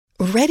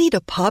Ready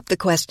to pop the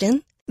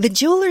question? The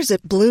jewelers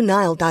at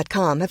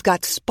BlueNile.com have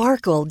got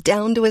sparkle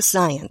down to a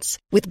science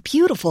with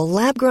beautiful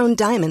lab-grown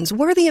diamonds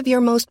worthy of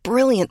your most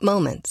brilliant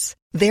moments.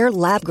 Their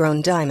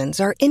lab-grown diamonds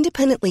are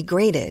independently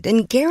graded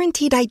and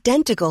guaranteed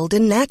identical to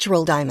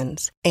natural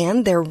diamonds,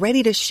 and they're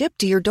ready to ship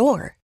to your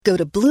door. Go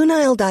to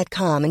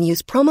BlueNile.com and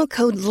use promo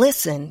code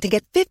LISTEN to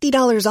get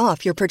 $50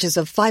 off your purchase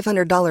of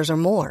 $500 or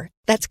more.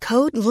 That's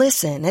code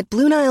LISTEN at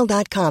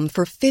BlueNile.com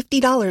for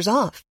 $50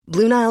 off.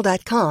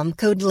 BlueNile.com,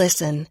 code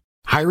LISTEN.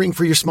 Hiring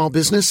for your small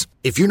business?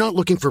 If you're not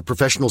looking for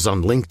professionals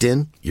on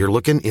LinkedIn, you're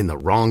looking in the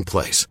wrong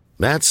place.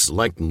 That's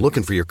like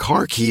looking for your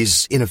car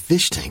keys in a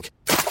fish tank.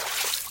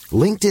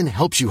 LinkedIn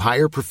helps you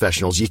hire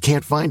professionals you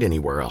can't find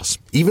anywhere else,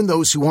 even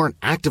those who aren't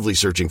actively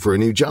searching for a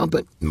new job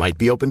but might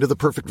be open to the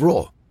perfect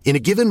role. In a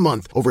given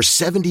month, over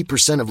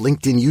 70% of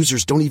LinkedIn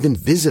users don't even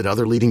visit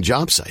other leading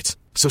job sites.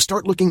 So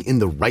start looking in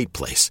the right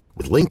place.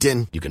 With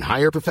LinkedIn, you can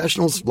hire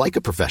professionals like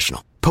a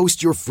professional.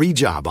 Post your free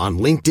job on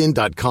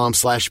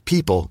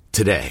linkedin.com/people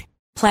today.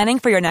 Planning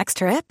for your next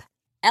trip?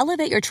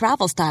 Elevate your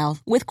travel style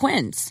with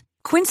Quince.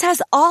 Quince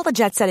has all the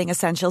jet-setting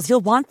essentials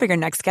you'll want for your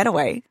next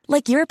getaway,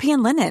 like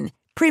European linen,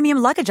 premium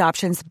luggage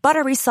options,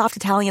 buttery soft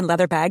Italian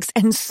leather bags,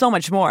 and so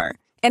much more.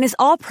 And is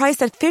all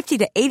priced at 50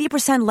 to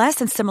 80% less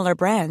than similar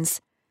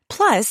brands.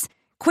 Plus,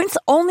 Quince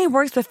only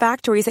works with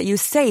factories that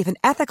use safe and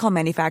ethical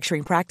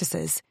manufacturing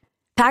practices.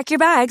 Pack your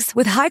bags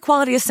with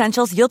high-quality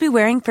essentials you'll be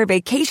wearing for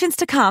vacations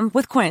to come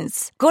with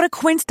Quince. Go to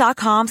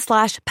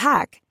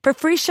quince.com/pack for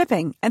free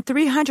shipping and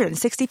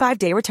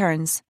 365-day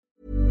returns.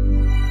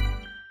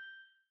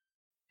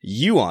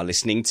 You are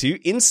listening to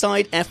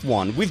Inside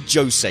F1 with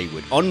Joe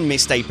Saywood on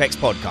Missed Apex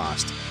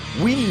Podcast.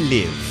 We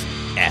live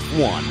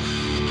F1.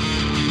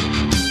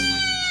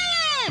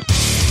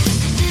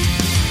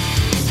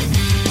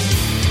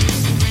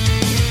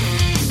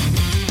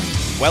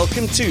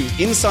 Welcome to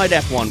Inside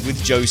F1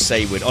 with Joe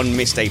Saywood on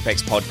Missed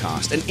Apex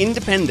Podcast, an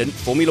independent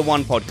Formula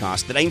One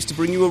podcast that aims to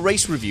bring you a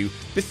race review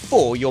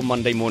before your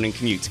Monday morning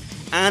commute,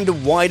 and a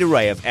wide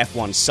array of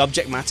F1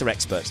 subject matter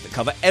experts that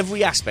cover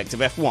every aspect of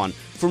F1,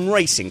 from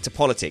racing to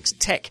politics,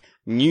 tech,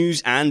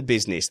 news and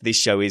business. This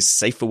show is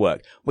safe for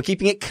work. We're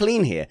keeping it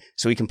clean here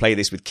so we can play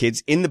this with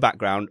kids in the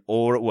background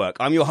or at work.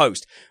 I'm your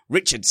host,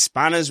 Richard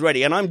Spanners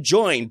Ready, and I'm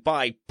joined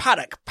by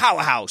paddock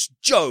powerhouse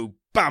Joe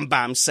Bam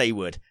Bam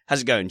Saywood.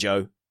 How's it going,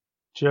 Joe?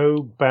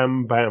 Joe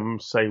Bam Bam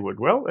Saywood.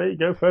 Well, there you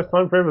go. First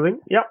time for everything.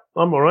 Yep,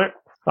 I'm all right.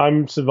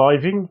 I'm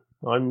surviving.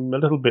 I'm a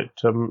little bit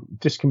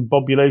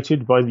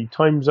discombobulated by the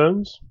time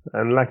zones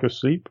and lack of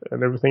sleep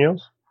and everything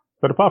else.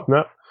 But apart from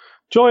that,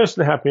 joyous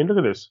and happy. And look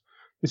at this.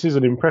 This is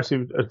an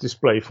impressive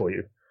display for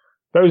you.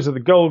 Those are the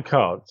gold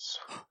cards.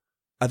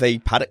 Are they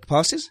paddock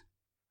passes?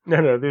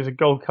 No, these are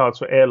gold cards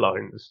for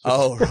airlines.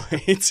 Oh,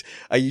 right.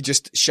 Are you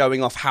just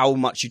showing off how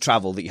much you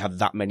travel that you have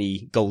that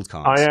many gold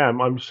cards? I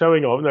am. I'm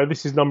showing off. No,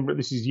 this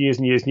is years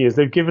and years and years.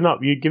 They've given up.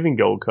 You're giving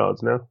gold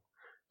cards now.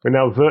 They're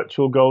now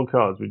virtual gold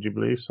cards, would you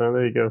believe? So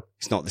there you go.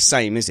 It's not the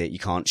same, is it? You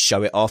can't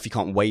show it off. You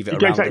can't wave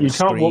it around. Exactly. You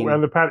can't walk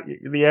around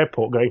the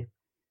airport going.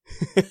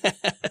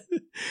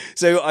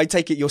 So I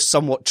take it you're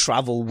somewhat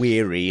travel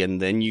weary, and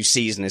the new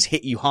season has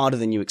hit you harder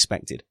than you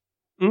expected.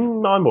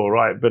 I'm all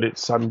right, but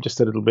I'm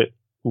just a little bit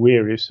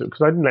weary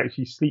because I didn't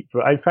actually sleep.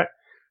 In fact,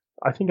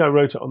 I think I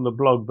wrote it on the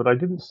blog, but I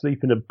didn't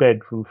sleep in a bed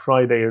from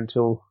Friday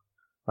until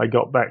I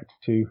got back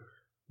to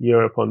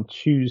Europe on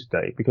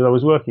Tuesday because I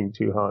was working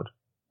too hard.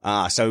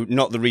 So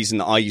not the reason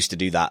that I used to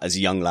do that as a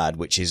young lad,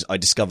 which is I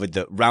discovered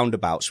that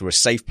roundabouts were a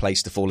safe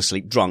place to fall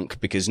asleep drunk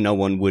because no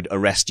one would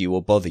arrest you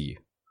or bother you.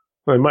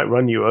 Well, they might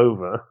run you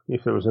over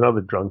if there was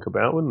another drunk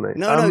about, wouldn't they?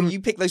 No, you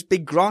pick those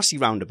big grassy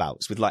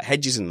roundabouts with like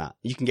hedges and that.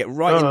 You can get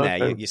right in there.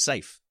 Okay. You're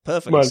safe.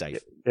 Perfectly safe.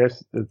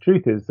 Yes, the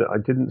truth is that I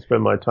didn't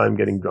spend my time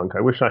getting drunk.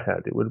 I wish I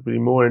had. It would have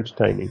been more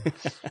entertaining.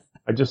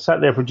 I just sat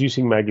there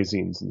producing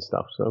magazines and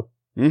stuff, so.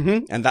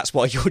 Mm-hmm. And that's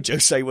why you're Joe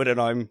Saywood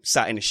and I'm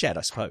sat in a shed,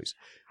 I suppose.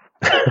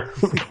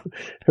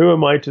 Who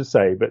am I to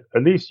say? But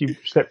at least you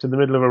stepped in the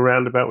middle of a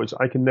roundabout, which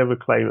I can never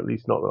claim, at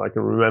least not that I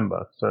can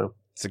remember. So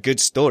it's a good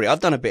story.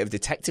 I've done a bit of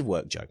detective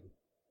work, Joe.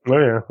 Oh,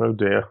 yeah. Oh,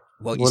 dear.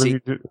 Well, what see, do you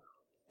do?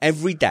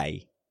 Every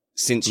day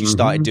since you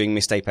started doing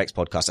Missed Apex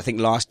Podcast, I think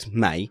last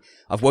May,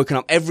 I've woken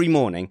up every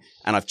morning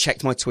and I've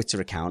checked my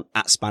Twitter account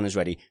at Spanners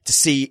Ready to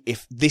see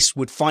if this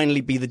would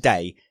finally be the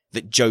day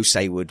that Joe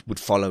Saywood would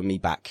follow me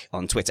back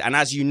on Twitter. And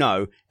as you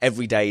know,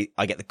 every day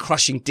I get the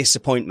crushing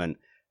disappointment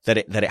that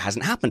it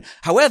hasn't happened.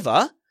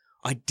 However,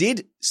 I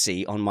did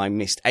see on my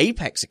Missed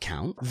Apex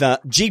account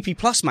that GP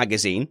Plus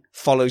magazine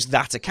follows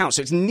that account.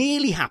 So it's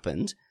nearly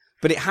happened,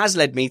 but it has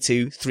led me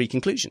to 3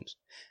 conclusions.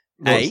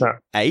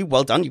 A,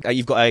 well done.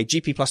 You've got a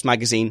GP Plus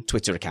magazine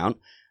Twitter account.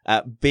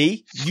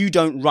 B, you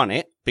don't run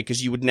it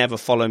because you would never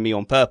follow me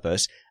on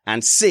purpose.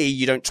 And C,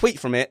 you don't tweet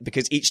from it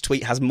because each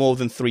tweet has more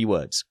than 3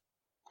 words.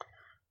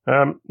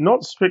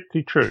 Not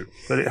strictly true,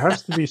 but it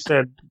has to be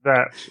said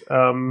that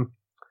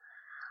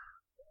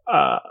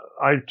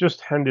I've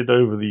just handed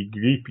over the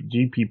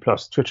GP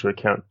Plus Twitter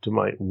account to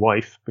my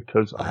wife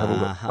because I haven't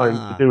got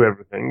time to do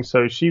everything.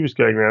 So she was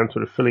going around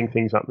sort of filling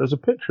things up. There's a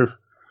picture of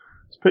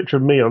It's a picture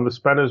of me on the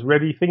Spanners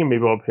Ready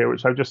thingamabob here,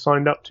 which I've just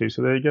signed up to,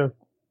 so there you go.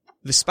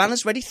 The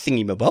Spanners Ready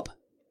thingamabob?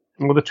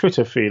 Well, the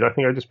Twitter feed, I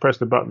think I just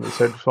pressed a button that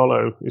said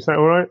follow. Is that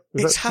all right?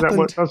 It's happened. Is that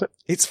what does it?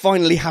 It's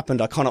finally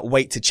happened. I cannot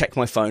wait to check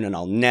my phone, and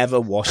I'll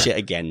never wash it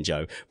again,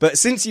 Joe. But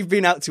since you've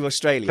been out to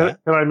Australia...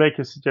 Can I make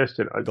a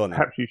suggestion?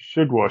 Perhaps you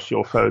should wash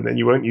your phone, then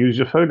you won't use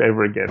your phone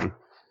ever again.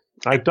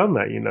 I've done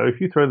that, If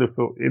you throw the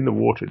phone in the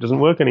water, it doesn't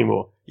work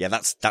anymore. Yeah,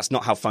 that's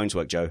not how phones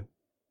work, Joe.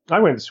 I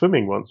went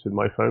swimming once with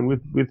my phone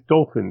with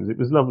dolphins. It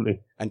was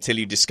lovely. Until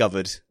you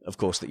discovered, of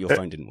course, that your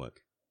phone didn't work.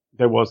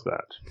 There was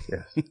that,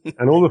 yes.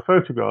 And all the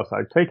photographs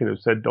I'd taken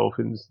of said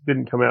dolphins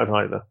didn't come out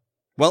either.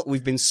 Well,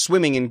 we've been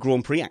swimming in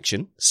Grand Prix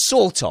action,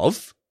 sort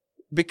of,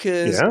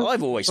 because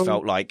I've always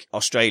felt like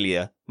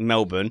Australia,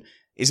 Melbourne,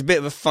 is a bit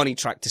of a funny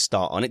track to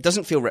start on. It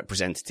doesn't feel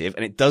representative,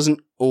 and it doesn't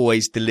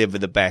always deliver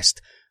the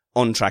best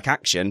on-track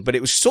action, but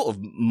it was sort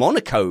of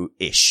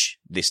Monaco-ish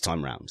this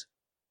time round.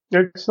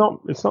 It's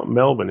not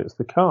Melbourne, it's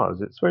the cars.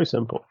 It's very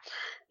simple.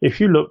 If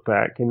you look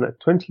back in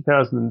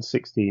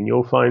 2016,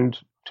 you'll find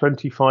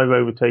 25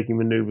 overtaking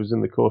maneuvers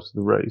in the course of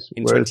the race.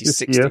 In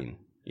 2016,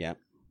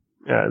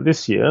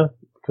 this year,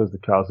 because the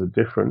cars are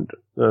different,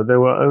 there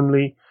were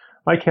only,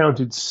 I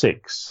counted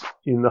 6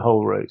 in the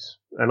whole race.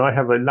 And I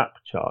have a lap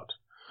chart.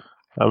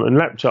 And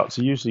lap charts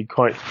are usually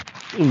quite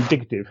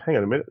indicative. Hang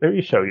on a minute, let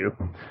me show you.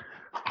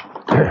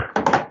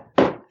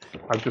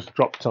 I've just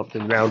dropped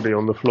something loudly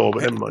on the floor,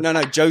 but never mind.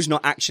 No, Joe's not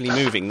actually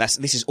moving.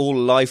 This is all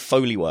live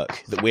Foley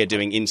work that we're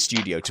doing in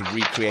studio to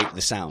recreate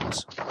the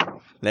sounds.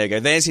 There you go.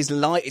 There's his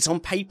light. It's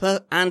on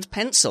paper and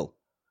pencil.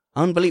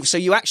 Unbelievable. So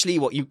you actually,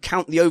 you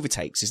count the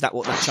overtakes? Is that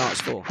what that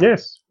chart's for?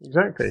 Yes,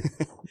 exactly.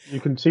 You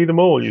can see them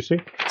all, you see.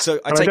 So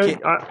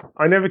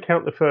I never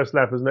count the first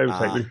lap as an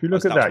overtake, but if you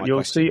look at that,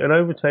 you'll see an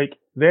overtake.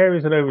 There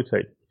is an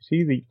overtake.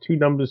 See the 2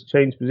 numbers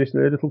change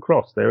position in a little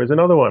cross. There is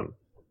another one.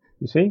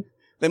 You see?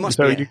 There must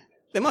be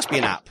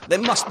an app. There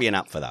must be an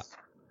app for that.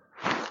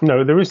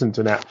 No, there isn't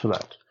an app for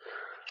that.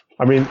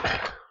 I mean,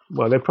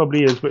 well, there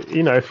probably is, but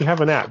if you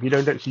have an app, you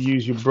don't actually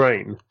use your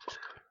brain.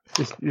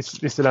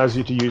 This allows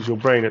you to use your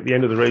brain. At the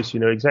end of the race, you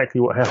know exactly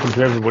what happened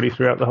to everybody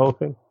throughout the whole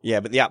thing. Yeah,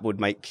 but the app would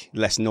make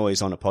less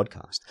noise on a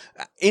podcast.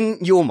 In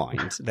your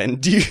mind, then,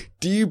 do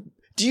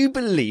you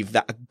believe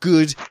that a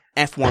good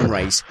F1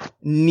 race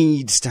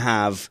needs to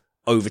have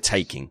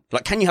overtaking?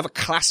 Like, can you have a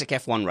classic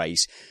F1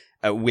 race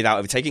without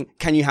overtaking?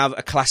 Can you have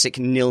a classic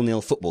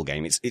 0-0 football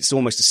game? It's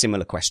almost a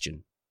similar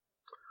question.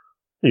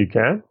 You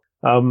can.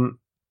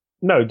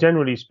 No,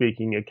 generally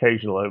speaking,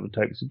 occasional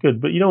overtakes are good,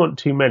 but you don't want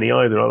too many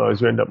either,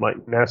 otherwise you end up like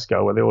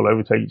NASCAR where they all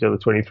overtake each other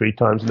 23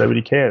 times and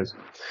nobody cares.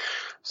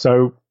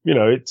 So,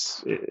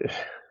 it's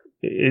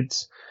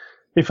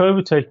if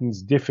overtaking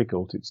is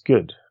difficult, it's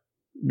good.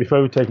 If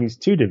overtaking is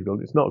too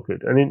difficult, it's not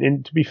good.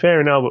 And to be fair,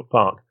 in Albert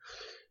Park,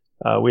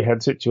 we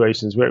had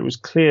situations where it was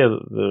clear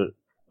that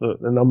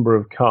the number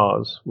of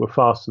cars were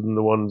faster than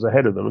the ones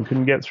ahead of them and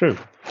couldn't get through.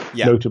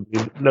 Yeah.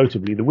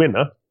 Notably the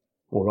winner,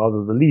 or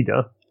rather the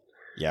leader.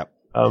 Yeah.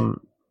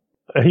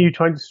 Are you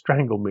trying to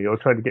strangle me or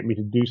trying to get me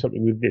to do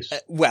something with this?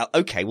 Well,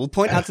 okay. We'll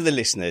point out to the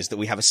listeners that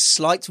we have a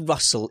slight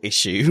rustle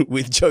issue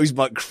with Joe's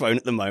microphone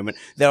at the moment.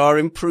 There are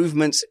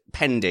improvements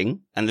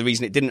pending, and the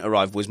reason it didn't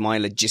arrive was my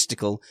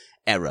logistical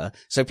error.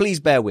 So please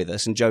bear with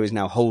us, and Joe is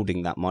now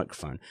holding that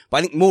microphone. But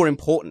I think more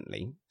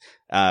importantly,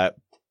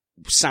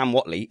 Sam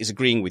Watley is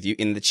agreeing with you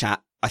in the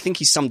chat. I think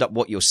he summed up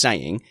what you're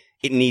saying.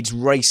 It needs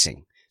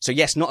racing. So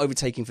yes, not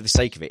overtaking for the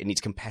sake of it. It needs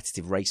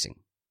competitive racing.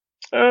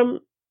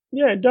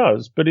 Yeah, it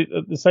does, but at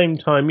the same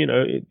time,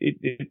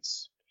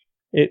 it's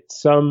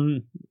how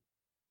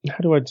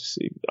do I just?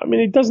 I mean,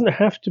 it doesn't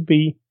have to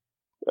be.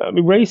 I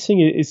mean,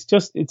 racing it's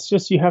just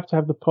you have to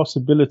have the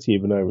possibility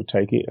of an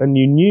overtaking, and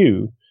you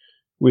knew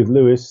with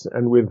Lewis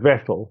and with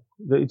Vettel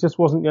that it just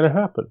wasn't going to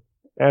happen,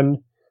 and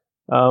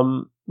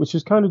which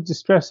was kind of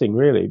distressing,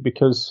 really,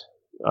 because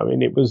I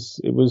mean, it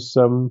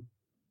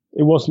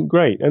wasn't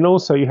great, and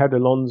also you had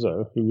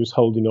Alonso who was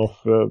holding off,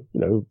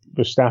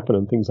 Verstappen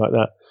and things like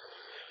that.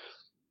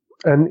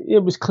 And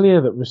it was clear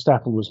that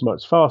Verstappen was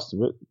much faster,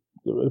 but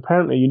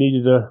apparently you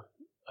needed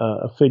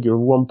a figure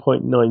of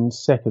 1.9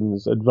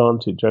 seconds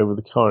advantage over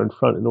the car in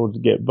front in order to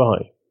get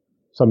by.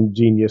 Some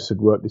genius had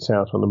worked this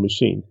out on a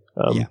machine.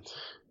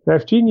 Now,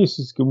 if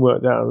geniuses can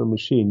work that out on a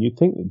machine, you'd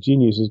think that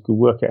geniuses could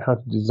work out how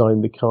to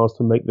design the cars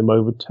to make them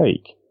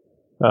overtake.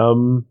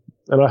 And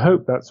I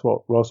hope that's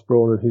what Ross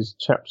Brawn and his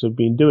chaps have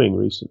been doing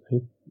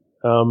recently,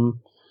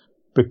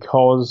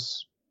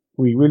 because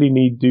we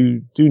really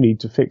do need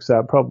to fix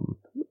that problem.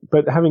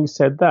 But having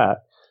said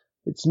that,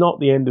 it's not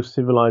the end of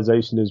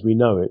civilization as we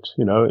know it.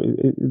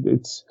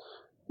 It's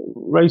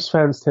race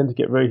fans tend to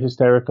get very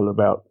hysterical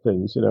about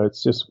things.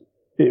 It's just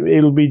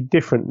it'll be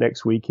different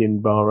next week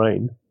in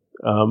Bahrain,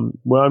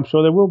 where I'm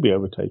sure there will be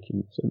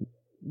overtaking.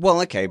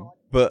 Well, okay,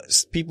 but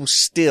people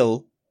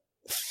still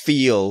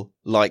feel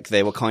like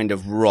they were kind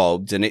of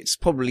robbed, and it's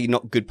probably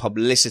not good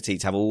publicity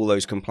to have all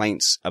those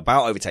complaints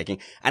about overtaking.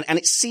 And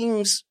it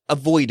seems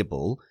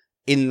avoidable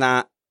in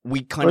that.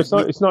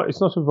 It's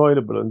not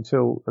avoidable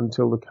until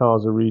the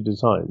cars are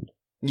redesigned.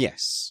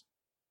 Yes.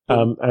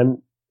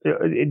 And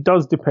it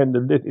does depend.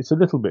 It's a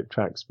little bit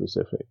track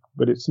specific,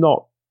 but it's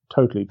not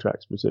totally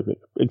track specific,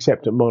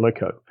 except at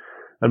Monaco,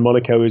 and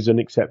Monaco is an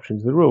exception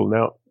to the rule.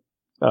 Now,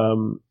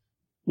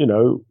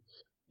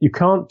 you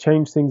can't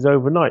change things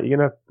overnight.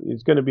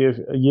 It's going to be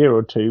a year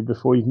or two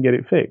before you can get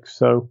it fixed.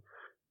 So,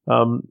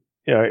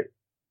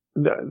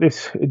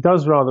 it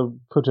does rather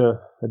put a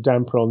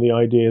damper on the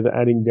idea that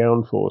adding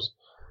downforce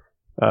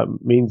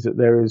means that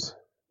there is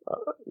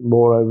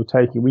more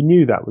overtaking. We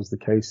knew that was the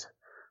case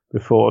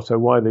before, so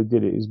why they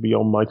did it is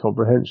beyond my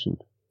comprehension.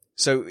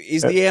 So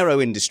is the aero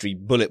industry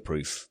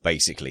bulletproof,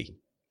 basically?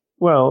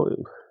 Well,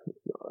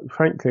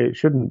 frankly, it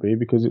shouldn't be,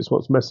 because it's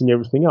what's messing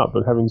everything up.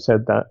 But having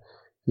said that,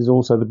 there's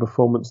also the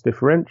performance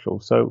differential.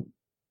 So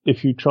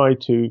if you try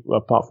to,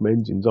 apart from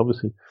engines,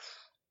 obviously,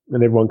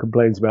 and everyone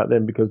complains about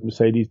them because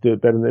Mercedes do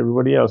it better than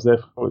everybody else,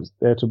 therefore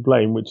they're to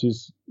blame, which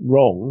is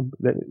wrong.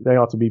 They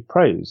are to be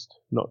praised,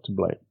 not to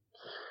blame.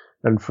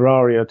 And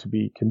Ferrari are to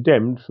be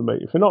condemned for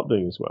not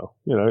doing as well.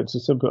 It's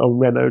a simple,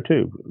 Renault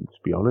too, to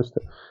be honest.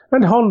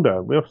 And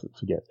Honda, we often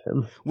forget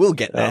them. We'll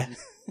get there.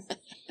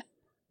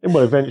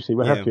 Well, eventually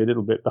we'll have to be a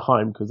little bit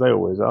behind, because they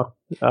always are.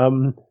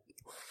 Well,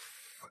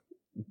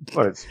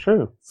 it's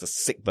true. It's a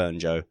sick burn,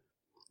 Joe.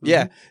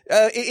 Yeah,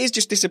 it is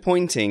just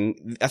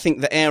disappointing. I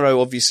think the aero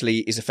obviously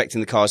is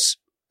affecting the cars.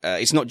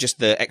 It's not just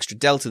the extra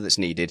delta that's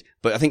needed,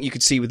 but I think you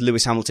could see with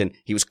Lewis Hamilton,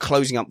 he was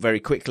closing up very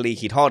quickly.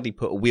 He'd hardly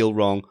put a wheel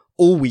wrong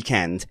all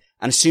weekend.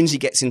 And as soon as he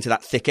gets into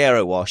that thick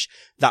aero wash,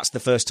 that's the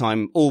first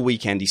time all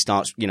weekend he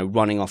starts,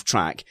 running off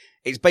track.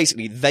 It's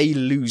basically they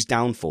lose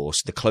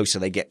downforce the closer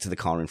they get to the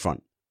car in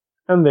front.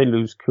 And they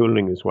lose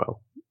cooling as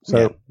well.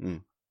 So,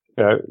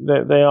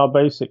 they are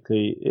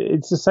basically,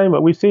 it's the same.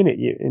 We've seen it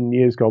in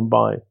years gone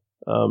by.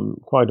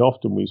 Quite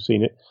often we've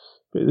seen it.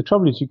 But the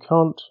trouble is you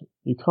can't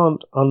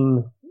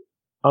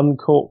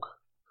uncork.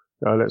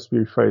 No, let's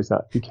rephrase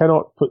that. You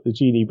cannot put the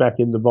genie back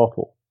in the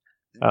bottle.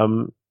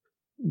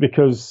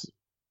 Because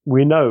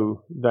we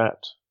know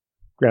that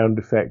ground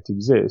effect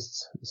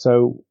exists.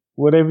 So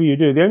whatever you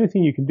do, the only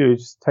thing you can do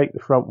is take the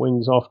front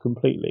wings off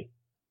completely,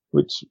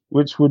 which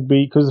would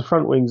be, because the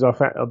front wings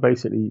are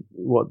basically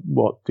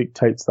what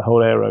dictates the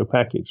whole aero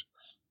package.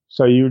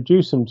 So you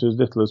reduce them to as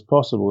little as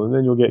possible, and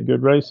then you'll get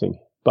good racing.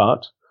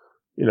 But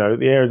the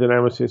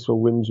aerodynamicists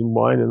will whinge and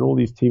whine, and all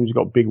these teams have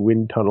got big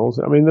wind tunnels.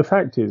 I mean, the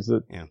fact is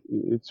that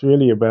it's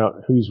really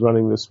about who's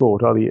running the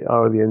sport. Are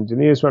the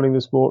engineers running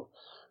the sport?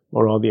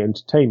 Or are the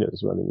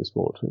entertainers running the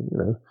sport?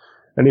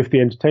 And if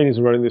the entertainers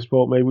are running the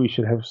sport, maybe we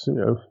should have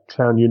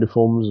clown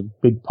uniforms,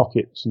 big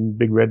pockets, and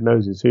big red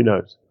noses. Who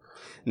knows?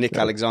 Nick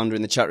Alexander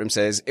in the chat room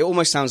says, it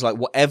almost sounds like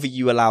whatever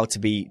you allow to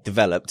be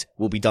developed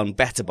will be done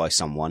better by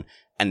someone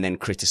and then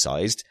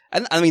criticised.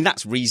 And I mean,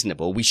 that's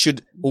reasonable. We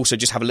should also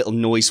just have a little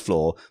noise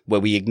floor where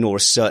we ignore a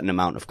certain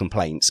amount of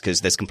complaints, because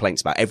there's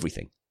complaints about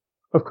everything.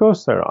 Of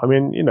course there are. I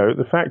mean,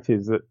 the fact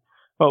is that,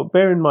 well,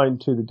 bear in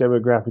mind too the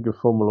demographic of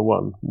Formula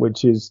One,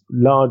 which is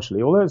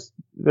largely, although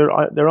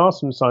there are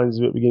some signs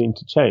of it beginning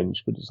to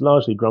change, but it's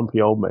largely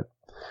grumpy old men.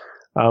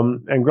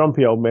 And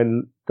grumpy old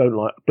men don't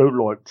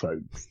like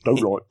change.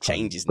 Don't like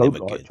change is never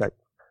good. Change.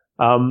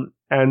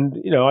 And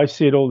I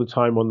see it all the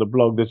time on the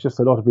blog. There's just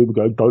a lot of people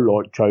go, don't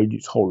like change,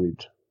 it's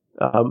horrid.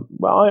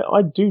 Well,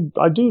 I do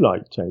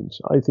like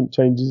change. I think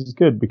change is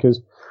good because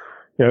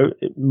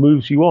it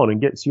moves you on and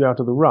gets you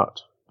out of the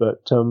rut.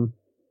 But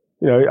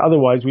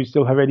otherwise we'd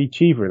still have Eddie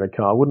Cheever in a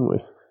car, wouldn't we?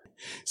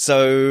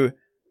 So,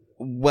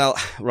 well,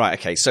 right,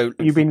 okay, so...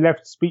 You've been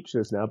left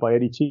speechless now by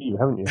Eddie Cheever,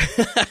 haven't you?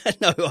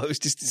 No, I was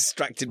just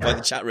distracted by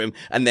the chat room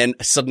and then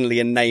suddenly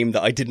a name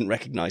that I didn't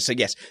recognise. So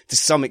yes, to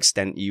some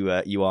extent you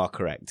are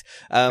correct.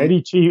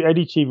 Eddie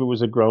Cheever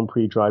was a Grand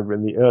Prix driver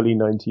in the early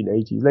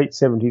 1980s, late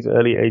 70s,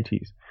 early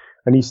 80s.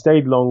 And he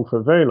stayed long for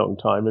a very long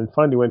time and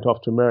finally went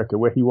off to America,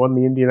 where he won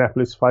the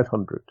Indianapolis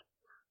 500.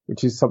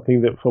 Which is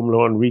something that Formula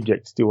One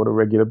rejects do on a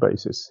regular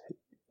basis.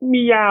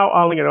 Meow!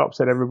 I'm going to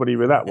upset everybody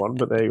with that one,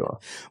 but there you are.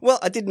 Well,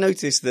 I did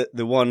notice that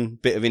the one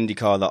bit of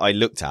IndyCar that I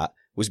looked at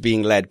was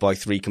being led by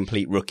 3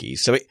 complete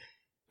rookies. So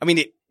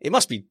it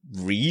must be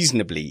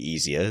reasonably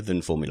easier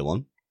than Formula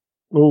One.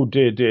 Oh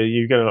dear,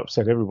 you're going to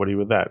upset everybody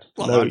with that.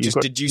 Well, no, I'm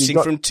just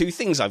deducing from 2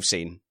 things I've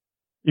seen.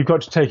 You've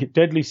got to take it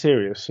deadly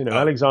serious.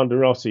 Alexander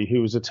Rossi,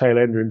 who was a tail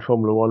ender in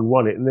Formula One,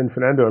 won it, and then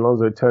Fernando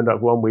Alonso turned up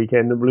one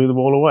weekend and blew the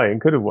ball away and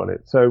could have won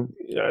it. So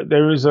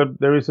there is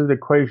an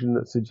equation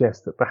that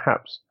suggests that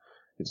perhaps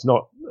it's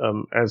not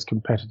as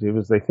competitive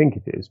as they think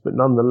it is, but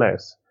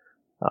nonetheless,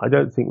 I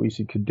don't think we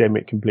should condemn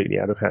it completely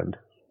out of hand.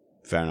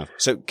 Fair enough.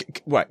 So,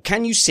 right,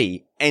 can you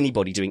see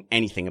anybody doing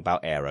anything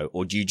about aero,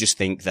 or do you just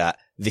think that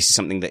this is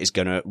something that is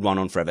going to run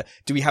on forever?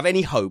 Do we have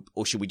any hope,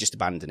 or should we just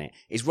abandon it?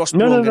 Is Ross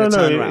Brawn going to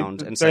turn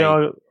around and say...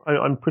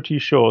 I'm pretty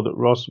sure that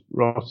Ross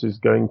is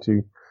going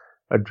to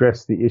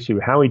address the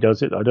issue. How he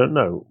does it, I don't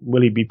know.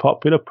 Will he be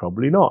popular?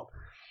 Probably not.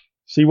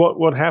 See,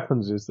 what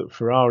happens is that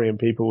Ferrari and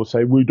people will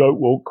say, we don't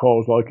want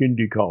cars like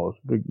Indy cars.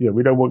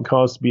 We don't want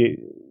cars to be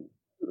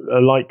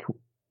like...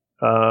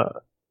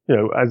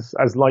 as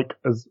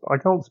I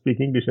can't speak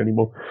English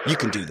anymore. You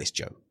can do this,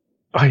 Joe.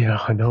 I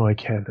know I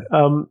can.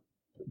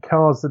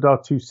 cars that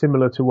are too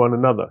similar to one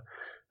another,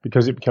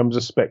 because it becomes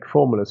a spec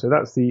formula. So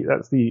that's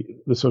the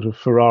sort of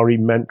Ferrari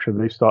mantra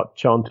they start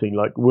chanting,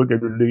 like, we're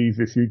going to leave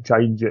if you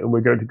change it, and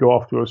we're going to go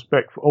after a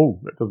spec.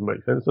 That doesn't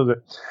make sense, does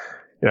it?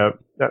 You know,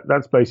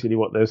 that's basically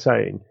what they're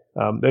saying.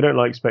 They don't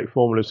like spec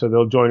formula, so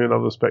they'll join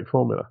another spec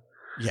formula.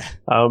 Yeah.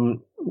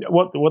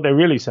 What they're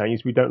really saying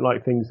is we don't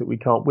like things that we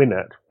can't win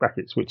at,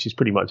 brackets, which is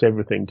pretty much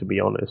everything, to be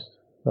honest.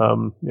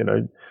 You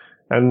know,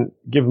 and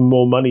give them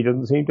more money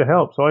doesn't seem to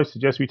help. So I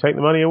suggest we take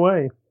the money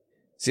away.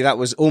 See, that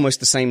was almost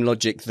the same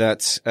logic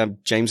that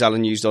James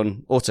Allen used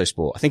on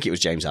Autosport. I think it was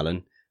James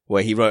Allen,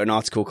 where he wrote an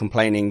article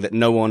complaining that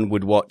no one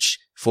would watch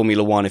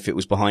Formula One if it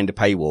was behind a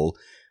paywall,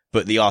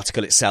 but the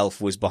article itself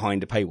was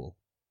behind a paywall.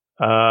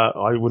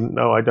 I wouldn't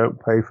know. I don't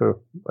pay for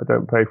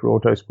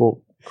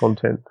Autosport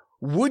content.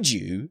 Would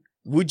you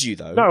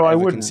though? No, I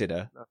wouldn't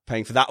consider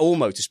paying for that or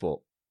Motorsport.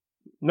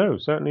 No,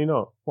 certainly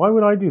not. Why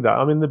would I do that?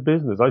 I'm in the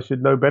business. I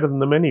should know better than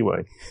them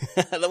anyway.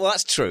 Well,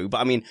 that's true. But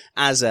I mean,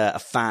 as a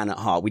fan at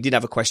heart, we did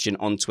have a question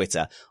on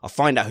Twitter. I'll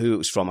find out who it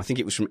was from. I think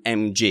it was from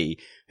MG,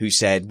 who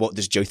said, what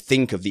does Joe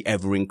think of the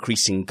ever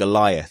increasing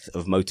Goliath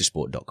of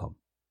motorsport.com?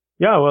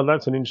 Yeah, well,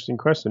 that's an interesting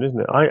question, isn't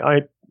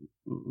it?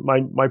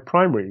 My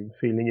primary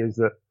feeling is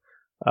that,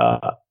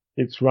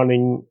 it's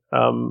running,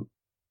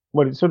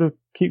 well, it sort of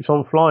keeps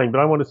on flying, but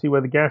I want to see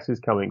where the gas is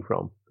coming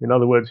from. In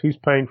other words, who's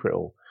paying for it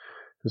all?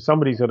 Because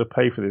somebody's got to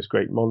pay for this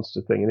great monster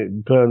thing, and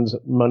it burns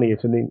money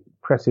at an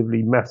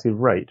impressively massive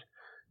rate.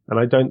 And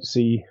I don't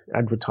see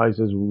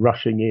advertisers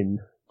rushing in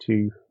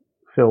to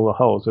fill the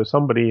hole. So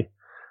somebody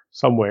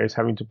somewhere is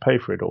having to pay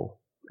for it all.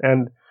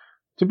 And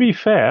to be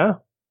fair,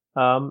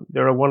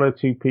 there are one or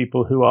two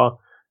people who are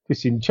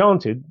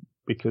disenchanted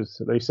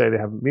because they say they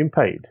haven't been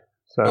paid.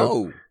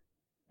 So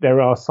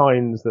there are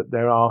signs that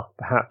there are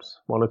perhaps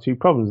one or two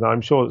problems. Now,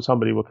 I'm sure that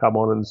somebody will come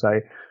on and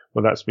say,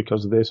 well, that's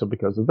because of this or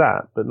because of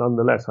that. But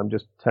nonetheless, I'm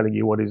just telling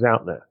you what is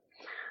out there.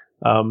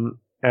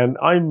 And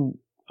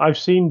I've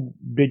seen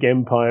big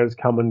empires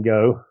come and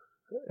go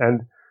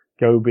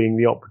being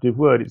the operative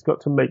word. It's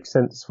got to make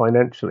sense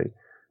financially.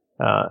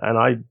 And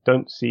I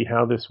don't see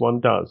how this one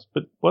does.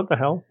 But what the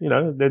hell? You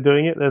know, they're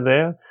doing it. They're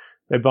there.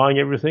 They're buying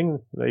everything.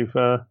 They've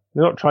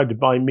not tried to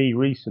buy me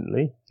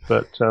recently,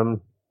 but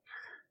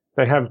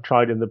they have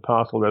tried in the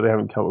past, although they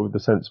haven't come up with a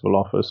sensible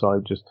offer. So I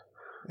just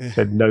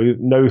said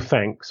no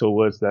thanks, or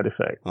words to that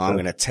effect. I'm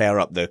going to tear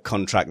up the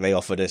contract they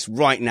offered us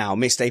right now.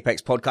 Missed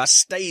Apex Podcast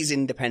stays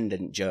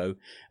independent, Joe.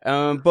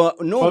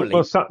 But normally...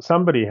 Well,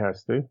 somebody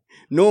has to.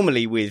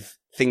 Normally with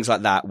things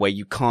like that, where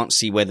you can't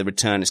see where the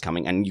return is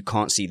coming and you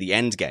can't see the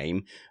end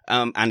game,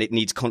 and it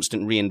needs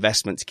constant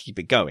reinvestment to keep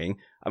it going,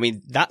 I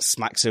mean, that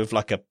smacks of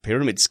like a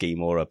pyramid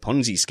scheme or a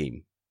Ponzi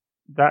scheme.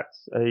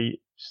 That's a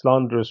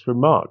slanderous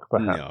remark,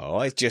 perhaps. No,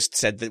 I just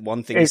said that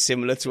one thing is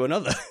similar to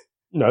another.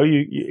 No,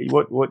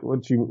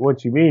 what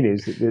you mean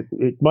is that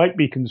it might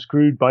be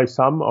construed by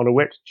some on a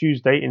wet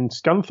Tuesday in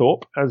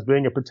Scunthorpe as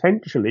being a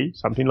potentially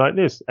something like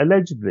this,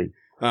 allegedly.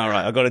 All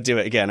right, I've got to do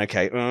it again.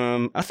 Okay,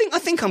 I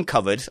think I'm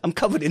covered. I'm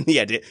covered in the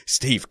edit.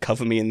 Steve,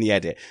 cover me in the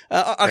edit.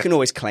 I can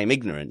always claim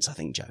ignorance, I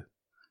think, Joe.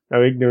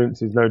 No,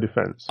 ignorance is no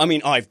defence. I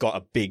mean, I've got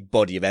a big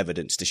body of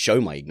evidence to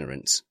show my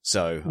ignorance.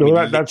 So,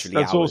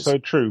 that's also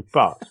true,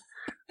 but.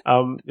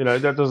 You know,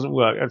 that doesn't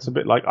work. That's a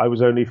bit like I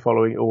was only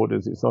following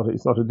orders. It's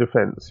not a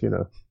defense, you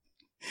know.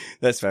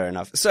 That's fair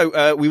enough.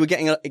 So, we were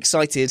getting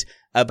excited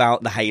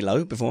about the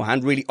Halo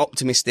beforehand, really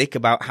optimistic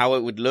about how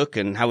it would look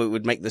and how it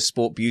would make the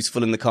sport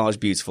beautiful and the cars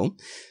beautiful.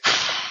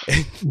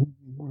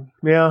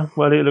 Yeah,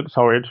 well, it looks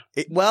horrid.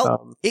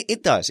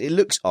 It does. It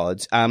looks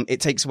odd. It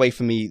takes away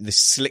from me the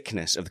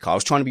slickness of the car. I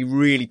was trying to be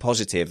really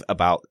positive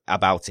about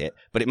it,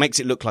 but it makes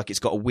it look like it's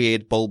got a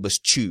weird bulbous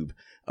tube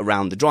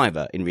around the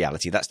driver. In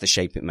reality, that's the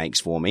shape it makes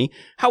for me.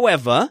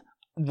 However,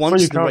 you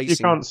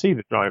can't see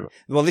the driver.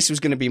 Well, this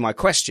was going to be my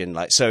question.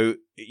 Like, so,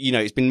 you know,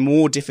 it's been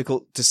more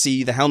difficult to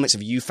see the helmets.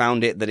 Have you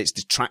found it that it's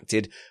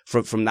detracted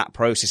from that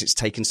process? It's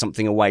taken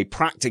something away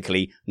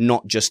practically,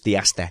 not just the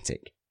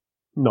aesthetic.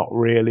 Not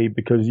really,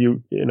 because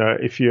you know,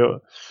 if you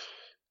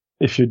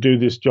do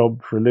this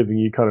job for a living,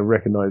 you kind of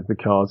recognize the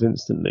cars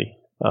instantly.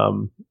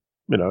 You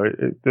know,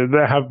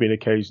 there have been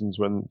occasions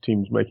when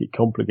teams make it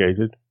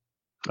complicated.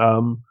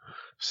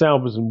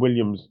 Saubers and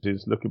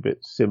Williamses look a bit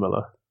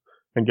similar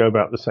and go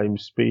about the same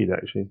speed,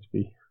 actually, to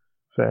be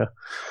fair.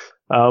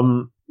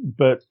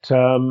 But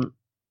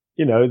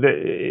you know,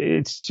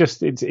 it's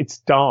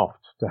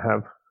daft to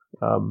have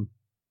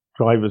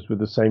drivers with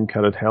the same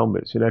coloured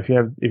helmets. You know, if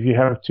you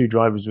have two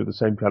drivers with the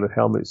same coloured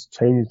helmets,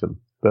 change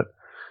them. But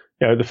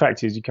you know, the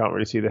fact is you can't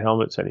really see the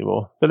helmets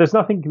anymore. But there's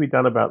nothing to be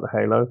done about the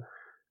Halo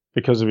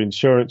because of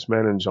insurance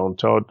men and Jean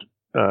Todt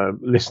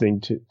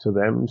listening to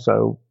them.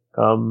 So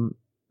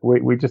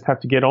we just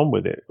have to get on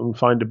with it and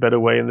find a better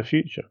way in the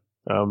future.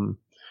 I'm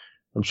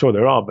sure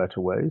there are better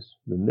ways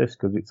than this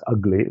because it's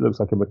ugly. It looks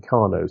like a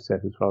Meccano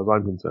set as far as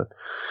I'm concerned.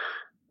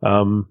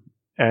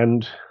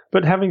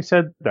 But having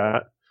said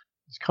that,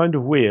 it's kind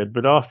of weird,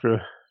 but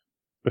after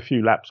a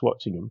few laps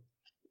watching them,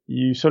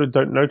 you sort of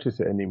don't notice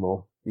it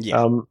anymore.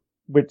 Yeah.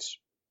 Which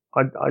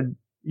I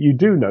you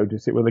do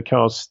notice it when the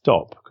cars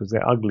stop because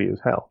they're ugly as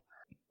hell.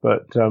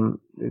 But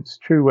it's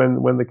true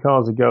when the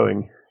cars are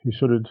going, you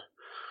sort of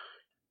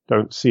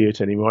don't see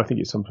it anymore. I think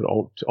it's some sort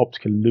of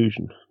optical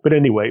illusion. But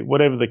anyway,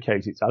 whatever the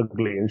case, it's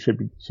ugly and should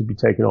be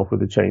taken off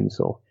with a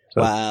chainsaw.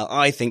 So. Well,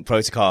 I think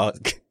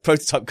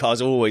prototype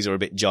cars always are a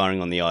bit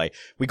jarring on the eye.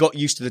 We got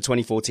used to the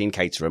 2014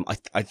 Caterham.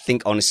 I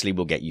think, honestly,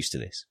 we'll get used to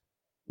this.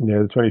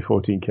 Yeah, the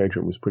 2014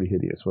 Caterham was pretty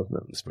hideous, wasn't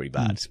it? It was pretty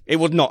bad. It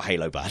was not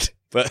Halo bad,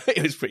 but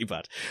it was pretty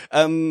bad.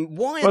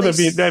 Why? Well,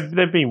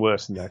 there've been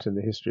worse than that in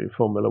the history of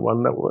Formula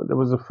One. There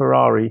was a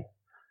Ferrari,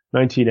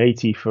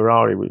 1980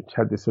 Ferrari, which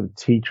had this sort of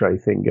T-tray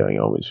thing going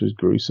on, which was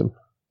gruesome.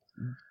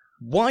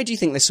 Why do you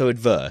think they're so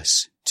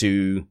adverse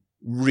to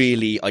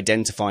really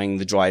identifying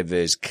the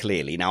drivers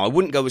clearly? Now, I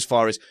wouldn't go as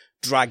far as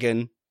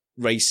Dragon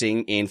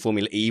Racing in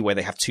Formula E, where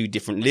they have two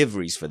different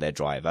liveries for their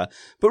driver.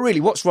 But really,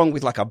 what's wrong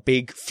with like a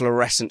big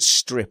fluorescent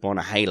strip on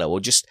a halo,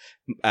 or just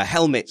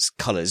helmet's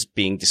colours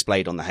being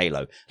displayed on the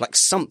halo? Like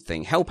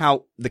something, help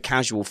out the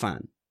casual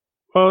fan.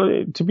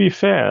 Well, to be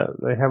fair,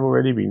 they have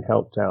already been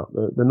helped out.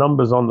 The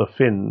numbers on the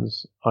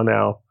fins are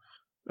now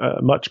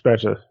a much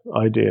better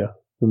idea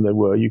than they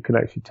were. You can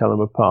actually tell them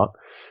apart.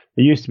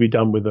 It used to be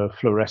done with a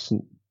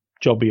fluorescent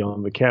jobby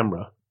on the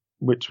camera,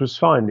 which was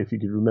fine if you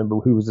could remember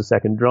who was the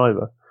second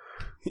driver.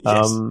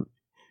 Yes.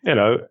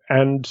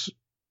 And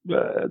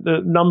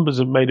the numbers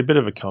have made a bit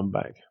of a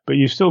comeback, but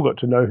you've still got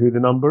to know who the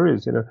number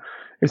is.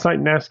 It's like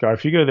NASCAR.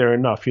 If you go there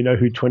enough, you know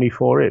who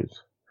 24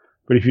 is.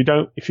 But if you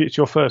don't, if it's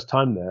your first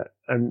time there,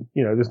 and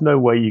there's no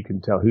way you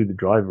can tell who the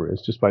driver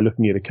is just by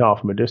looking at a car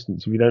from a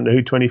distance. If you don't know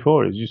who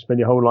 24 is, you spend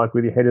your whole life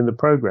with your head in the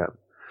program,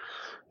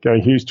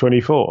 going, who's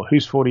 24,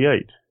 who's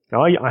 48.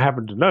 Now I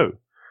happen to know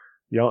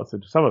the answer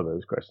to some of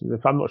those questions.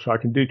 If I'm not sure I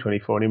can do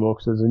 24 anymore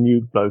because there's a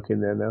new bloke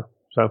in there now.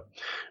 So,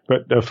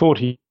 but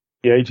 48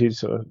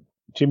 is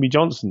Jimmy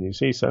Johnson, you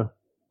see, so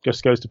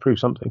just goes to prove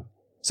something.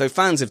 So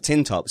fans of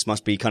tin tops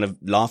must be kind of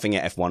laughing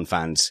at F1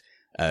 fans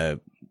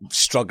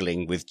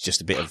struggling with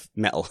just a bit of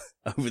metal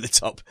over the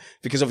top,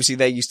 because obviously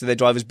they're used to their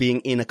drivers being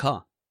in a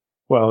car.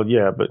 Well,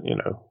 yeah, but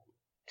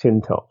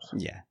tin tops.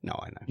 Yeah, no,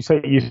 I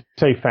know. You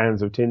say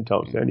fans of tin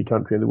tops. The only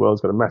country in the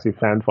world's got a massive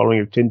fan following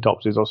of tin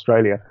tops is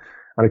Australia,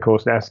 and of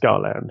course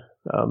NASCAR land.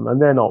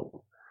 And they're not.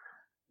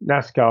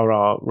 NASCAR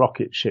are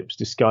rocket ships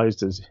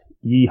disguised as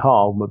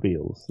yeehaw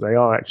mobiles. They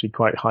are actually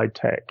quite high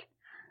tech.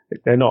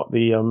 They're not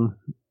the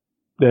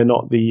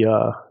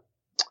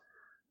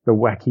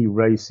wacky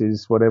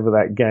races, whatever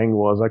that gang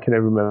was. I can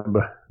never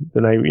remember the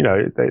name.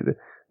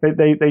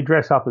 They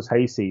dress up as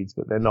hayseeds,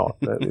 but they're not.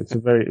 It's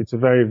a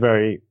very,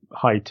 very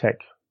high tech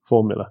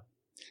formula.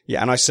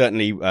 Yeah, and I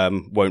certainly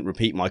won't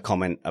repeat my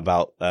comment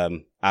about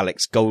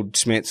Alex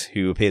Goldsmith,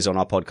 who appears on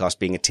our podcast,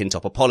 being a tin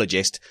top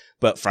apologist,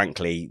 but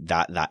frankly,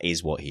 that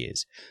is what he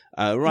is.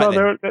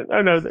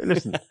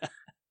 Listen.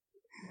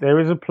 There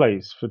is a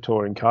place for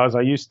touring cars.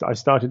 I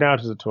started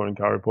out as a touring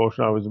car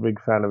reporter. I was a big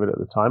fan of it at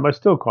the time. I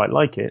still quite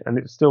like it, and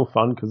it's still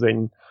fun because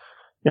then,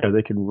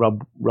 they can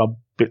rub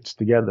bits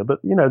together. But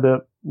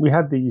we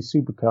had the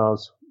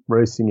supercars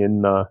racing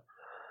in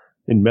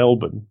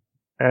Melbourne,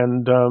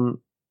 and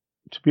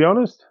to be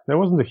honest, there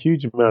wasn't a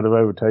huge amount of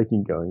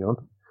overtaking going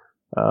on.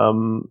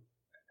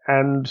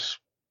 And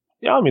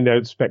yeah, I mean,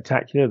 they're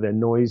spectacular. They're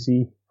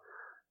noisy.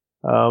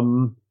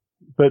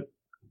 But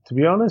to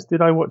be honest,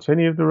 did I watch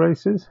any of the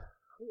races?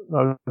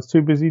 I was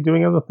too busy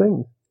doing other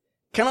things.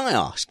 Can I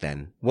ask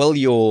then, while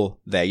you're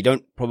there, you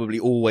don't probably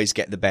always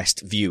get the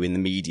best view in the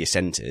media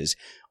centres.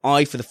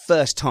 I, for the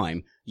first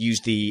time,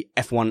 used the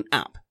F1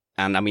 app.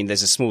 And I mean,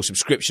 there's a small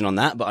subscription on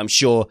that, but I'm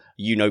sure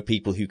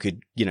people who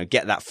could,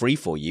 get that free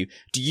for you.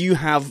 Do you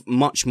have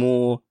much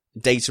more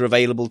data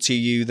available to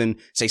you than,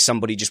 say,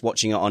 somebody just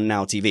watching it on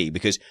Now TV?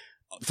 Because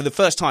for the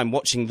first time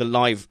watching the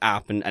live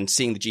app and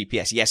seeing the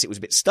GPS, yes, it was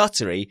a bit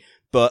stuttery,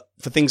 but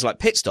for things like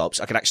pit stops,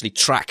 I could actually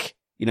track,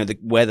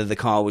 whether the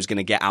car was going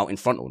to get out in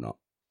front or not.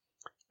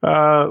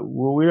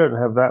 Well, we don't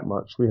have that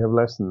much. We have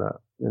less than that.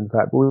 In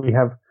fact,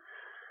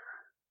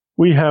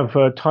 we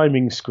have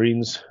timing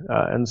screens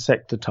and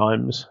sector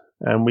times,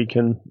 and we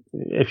can,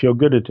 if you're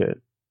good at it,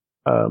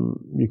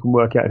 you can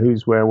work out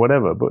who's where,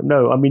 whatever. But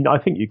no, I mean, I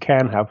think you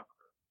can have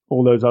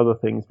all those other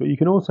things, but you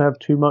can also have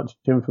too much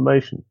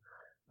information.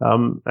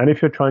 And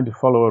if you're trying to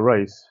follow a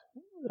race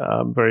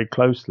very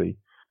closely,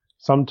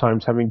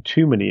 sometimes having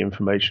too many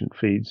information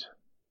feeds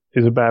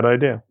is a bad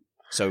idea.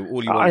 So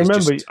all you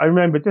want I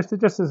remember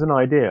just as an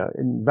idea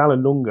in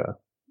Vallelunga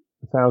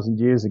 1,000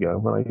 years ago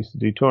when I used to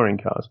do touring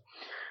cars.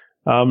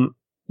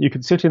 You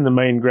could sit in the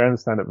main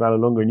grandstand at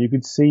Vallelunga and you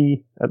could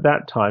see at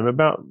that time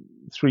about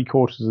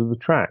 3/4 of the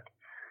track,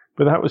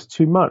 but that was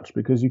too much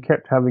because you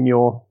kept having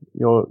your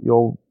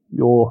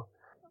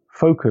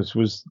focus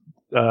was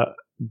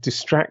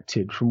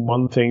distracted from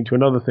one thing to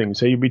another thing.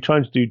 So you'd be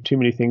trying to do too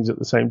many things at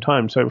the same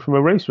time. So from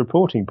a race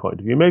reporting point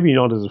of view, maybe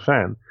not as a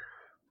fan,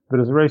 but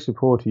as a race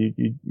reporter,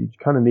 you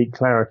kind of need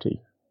clarity.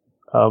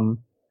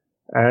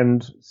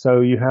 And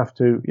so you have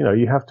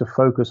to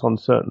focus on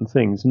certain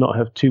things, not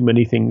have too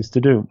many things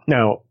to do.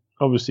 Now,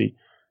 obviously,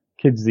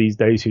 kids these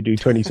days who do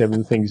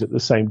 27 things at the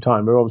same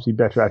time are obviously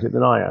better at it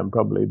than I am,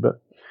 probably.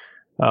 But,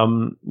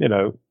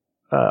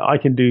 I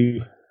can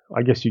do,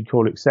 I guess you'd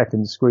call it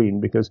second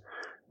screen, because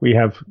we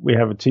have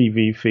a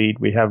TV feed,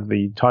 we have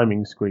the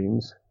timing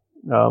screens,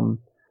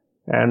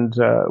 and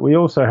we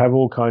also have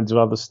all kinds of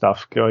other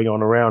stuff going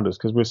on around us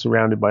because we're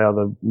surrounded by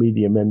other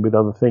media men with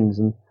other things,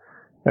 and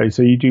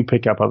so you do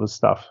pick up other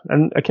stuff.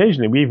 And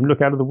occasionally we even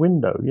look out of the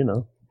window,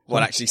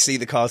 Well, actually see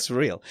the cars for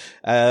real.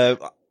 I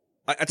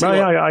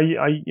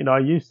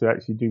used to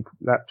actually do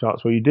lap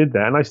charts where you did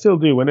that, and I still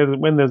do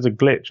when there's a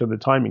glitch on the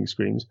timing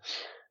screens.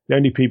 The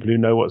only people who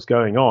know what's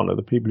going on are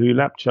the people who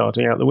lap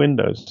charting out the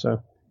windows.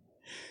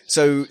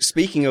 So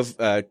speaking of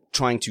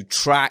trying to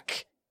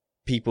track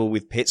people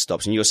with pit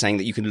stops, and you're saying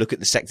that you can look at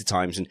the sector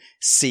times and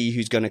see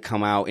who's going to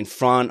come out in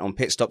front on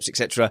pit stops,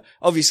 etc.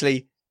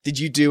 Obviously, did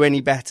you do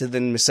any better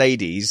than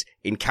Mercedes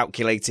in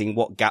calculating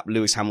what gap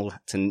Lewis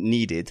Hamilton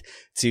needed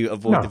to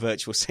avoid the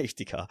virtual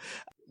safety car?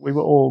 We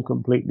were all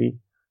completely,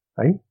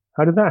 hey,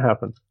 how did that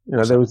happen?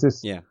 There was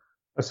this a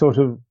sort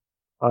of,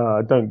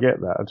 don't get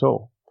that at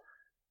all.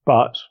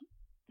 But,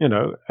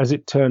 as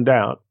it turned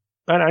out,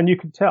 and you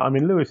could tell,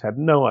 Lewis had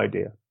no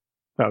idea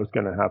that was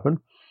going to happen.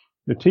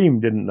 The team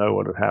didn't know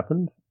what had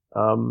happened.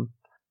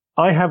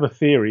 I have a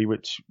theory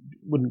which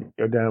wouldn't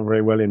go down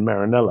very well in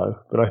Maranello,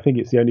 but I think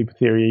it's the only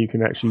theory you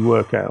can actually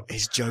work out.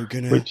 Is Joe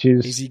gonna?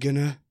 Is he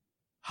gonna?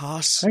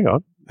 Haas? Hang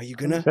on. Are you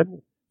gonna?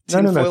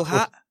 No.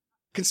 Hat?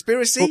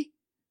 Conspiracy?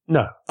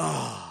 No.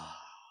 Oh,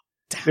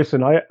 damn.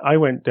 Listen, I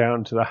went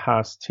down to the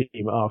Haas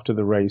team after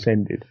the race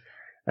ended,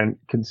 and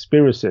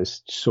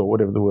conspiracists, or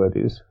whatever the word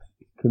is,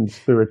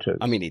 conspirators.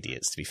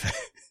 Idiots, to be fair.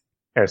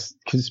 Yes,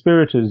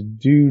 conspirators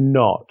do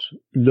not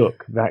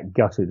look that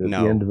gutted at the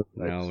end of the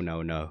race.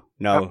 No.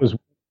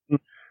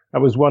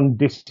 That was one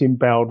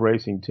disemboweled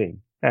racing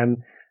team,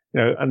 and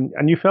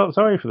and you felt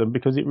sorry for them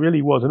because it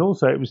really was, and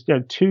also it was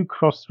two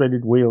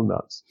cross-threaded wheel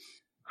nuts.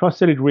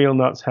 Cross-threaded wheel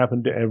nuts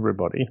happen to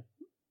everybody.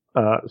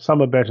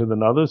 Some are better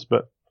than others,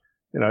 but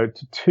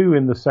to two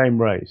in the same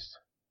race,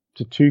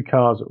 to two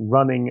cars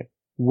running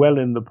well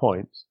in the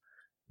points,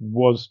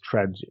 was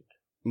tragic.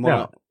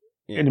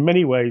 In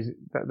many ways,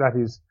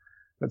 that's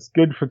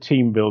good for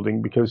team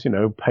building because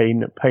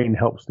pain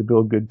helps to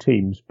build good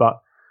teams. But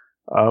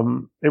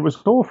it was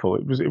awful.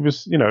 It was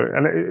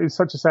and it's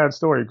such a sad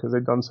story because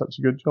they've done such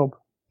a good job.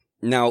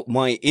 Now,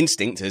 my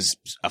instinct as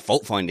a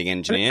fault-finding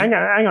engineer. Hang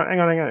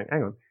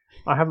on.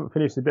 I haven't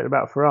finished the bit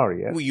about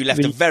Ferrari yet. Well, you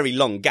left a very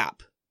long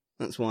gap.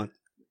 That's why.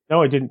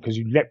 No, I didn't, because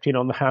you leapt in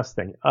on the Haas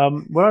thing.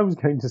 What I was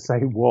going to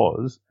say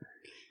was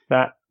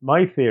that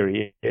my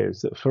theory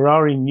is that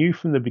Ferrari knew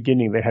from the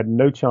beginning they had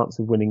no chance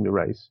of winning the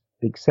race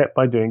except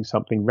by doing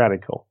something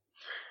radical.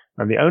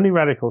 And the only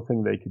radical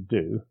thing they could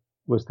do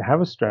was to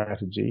have a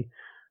strategy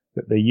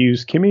that they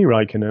used Kimi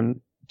Räikkönen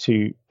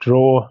to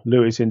draw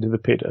Lewis into the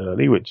pit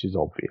early, which is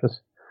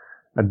obvious.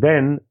 And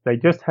then they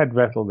just had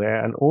Vettel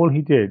there, and all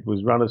he did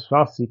was run as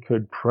fast as he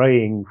could,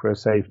 praying for a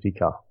safety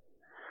car.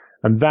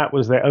 And that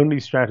was their only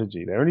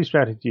strategy. Their only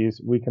strategy is,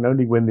 we can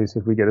only win this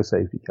if we get a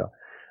safety car.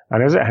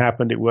 And as it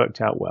happened, it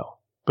worked out well.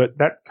 But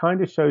that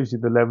kind of shows you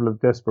the level of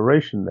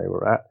desperation they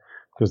were at,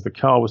 because the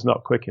car was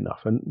not quick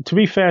enough. And to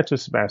be fair to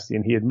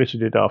Sebastian, he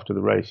admitted it after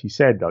the race. He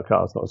said, our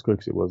car's not as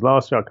quick as it was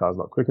last year, our car's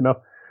not quick enough.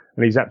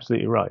 And he's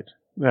absolutely right.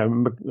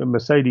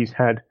 Mercedes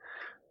had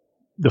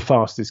the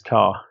fastest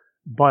car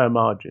by a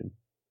margin.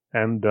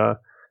 And it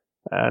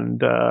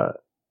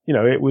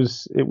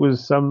was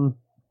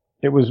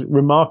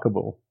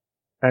remarkable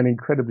and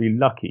incredibly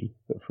lucky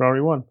that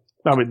Ferrari won.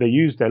 They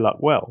used their luck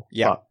well.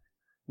 Yeah. But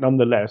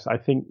nonetheless, I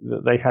think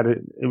that they had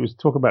it was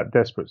talk about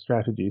desperate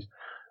strategies.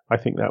 I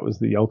think that was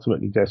the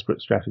ultimately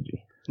desperate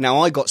strategy. Now,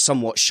 I got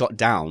somewhat shot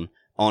down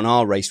on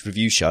our race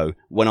review show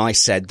when I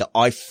said that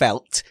I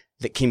felt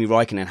that Kimi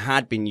Räikkönen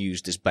had been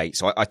used as bait.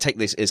 So I take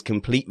this as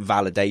complete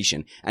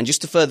validation. And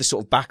just to further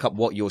sort of back up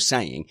what you're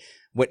saying,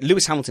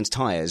 Lewis Hamilton's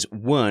tyres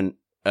weren't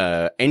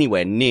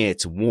anywhere near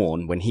to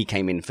worn when he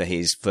came in for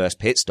his first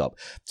pit stop.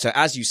 So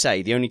as you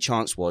say, the only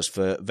chance was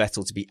for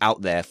Vettel to be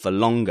out there for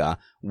longer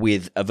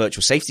with a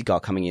virtual safety car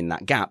coming in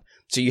that gap.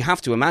 So you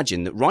have to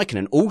imagine that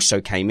Räikkönen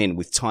also came in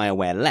with tyre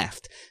wear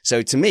left.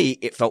 So to me,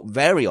 it felt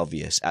very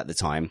obvious at the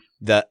time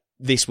that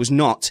this was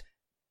not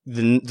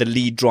the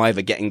lead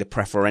driver getting the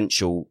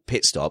preferential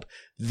pit stop.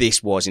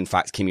 This was, in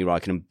fact, Kimi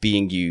Räikkönen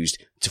being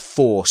used to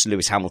force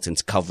Lewis Hamilton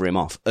to cover him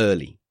off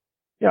early.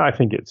 Yeah, I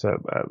think it's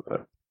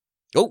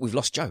Oh, we've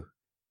lost Joe.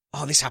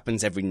 Oh, this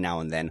happens every now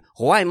and then.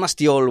 Why must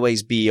he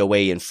always be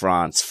away in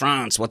France?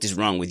 France, what is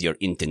wrong with your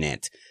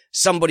internet?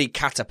 Somebody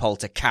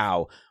catapult a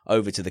cow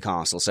over to the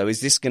castle. So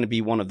is this going to be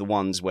one of the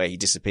ones where he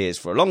disappears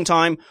for a long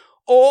time?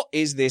 Or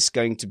is this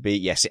going to be,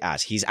 yes, it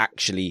has. He's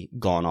actually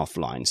gone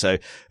offline. So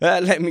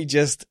let me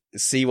just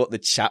see what the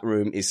chat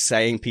room is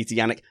saying. Peter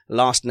Yannick,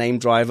 last name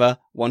driver,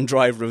 one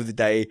driver of the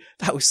day.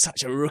 That was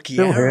such a rookie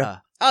still error.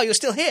 Here. Oh, you're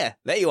still here.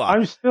 There you are.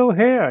 I'm still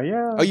here,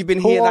 yeah. Oh, you've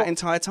been here that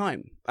entire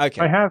time?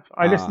 Okay. I have.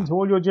 I listened to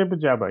all your jibber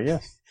jabber,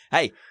 yes.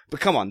 Hey, but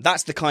come on,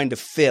 that's the kind of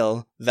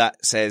Phil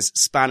that says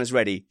Spanners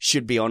Ready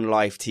should be on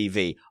live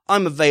TV.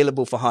 I'm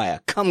available for hire.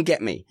 Come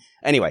get me.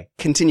 Anyway,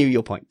 continue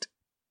your point.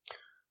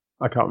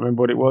 I can't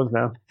remember what it was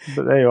now,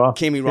 but there you are.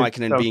 Kimi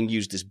Räikkönen being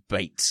used as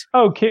bait.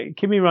 Oh,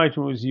 Kimi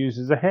Räikkönen was used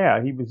as a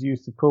hare. He was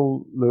used to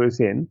pull Lewis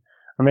in,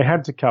 and they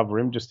had to cover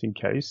him just in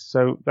case.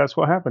 So that's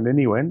what happened. And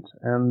he went,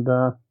 and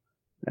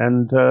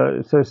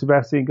so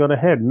Sebastian got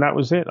ahead, and that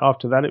was it.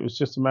 After that, it was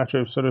just a matter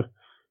of sort of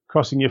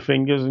crossing your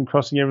fingers and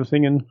crossing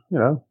everything, and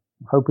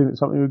hoping that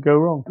something would go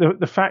wrong.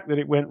 The fact that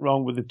it went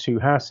wrong with the two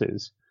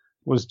Hasses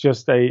was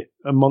just a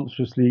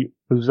monstrously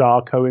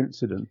bizarre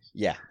coincidence.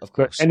 Yeah, of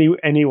course. But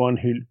anyone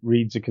who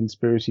reads a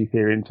conspiracy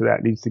theory into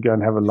that needs to go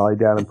and have a lie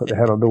down and put their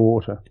head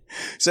underwater.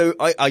 So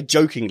I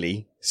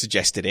jokingly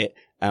suggested it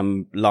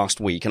last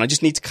week, and I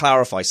just need to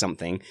clarify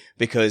something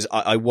because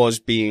I was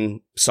being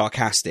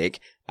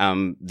sarcastic.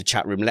 The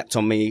chat room leapt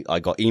on me.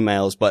 I got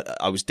emails,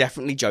 but I was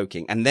definitely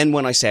joking. And then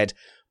when I said,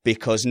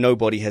 because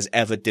nobody has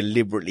ever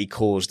deliberately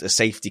caused a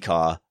safety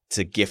car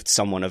to gift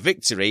someone a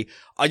victory,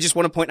 I just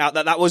want to point out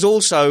that that was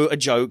also a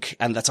joke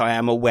and that I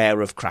am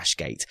aware of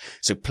Crashgate.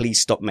 So please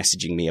stop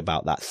messaging me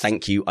about that.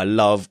 Thank you. I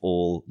love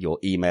all your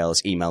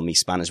emails. Email me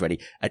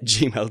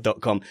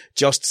spannersready@gmail.com.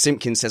 Jost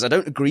Simpkins says, I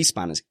don't agree,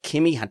 Spanners.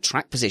 Kimi had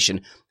track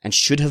position and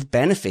should have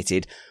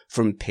benefited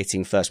from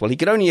pitting first. Well, he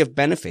could only have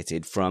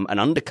benefited from an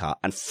undercut.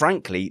 And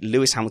frankly,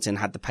 Lewis Hamilton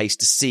had the pace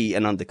to see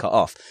an undercut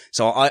off.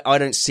 So I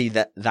don't see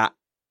that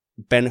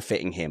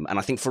benefiting him. And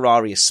I think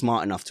Ferrari is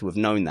smart enough to have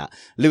known that.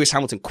 Lewis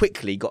Hamilton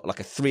quickly got like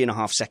a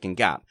 3.5 second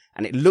gap,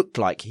 and it looked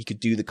like he could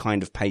do the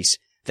kind of pace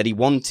that he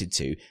wanted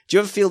to. Do you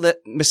ever feel that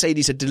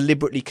Mercedes are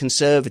deliberately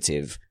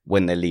conservative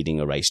when they're leading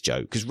a race,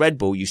 Joe? Because Red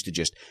Bull used to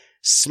just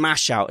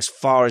smash out as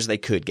far as they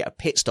could, get a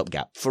pit stop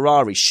gap.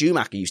 Ferrari,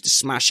 Schumacher used to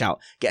smash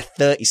out, get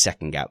a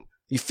 30-second gap.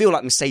 You feel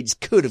like Mercedes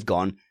could have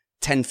gone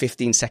 10,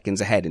 15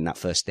 seconds ahead in that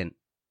first stint.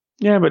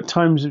 Yeah, but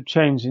times have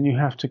changed, and you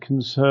have to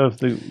conserve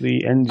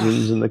the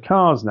engines and the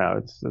cars now.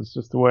 That's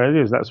just the way it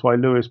is. That's why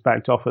Lewis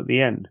backed off at the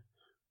end.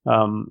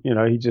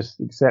 He just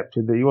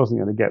accepted that he wasn't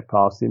going to get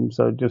past him,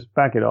 so just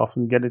back it off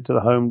and get it to the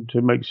home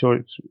to make sure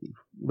it's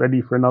ready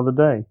for another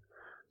day.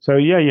 So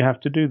yeah, you have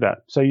to do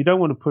that. So you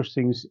don't want to push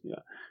things.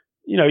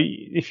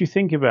 If you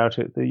think about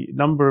it, the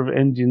number of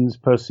engines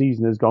per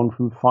season has gone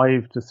from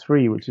 5 to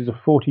 3, which is a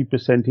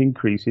 40%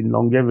 increase in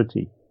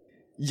longevity.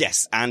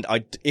 Yes, and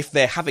if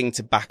they're having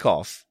to back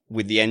off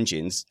with the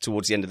engines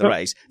towards the end of the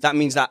race, that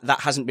means that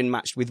hasn't been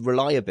matched with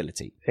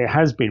reliability. It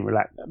has been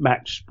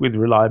matched with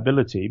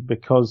reliability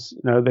because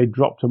they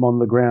dropped them on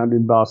the ground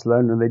in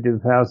Barcelona and they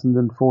did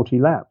 1,040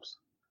 laps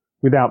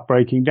without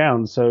breaking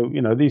down. So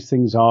these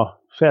things are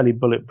fairly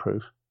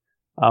bulletproof.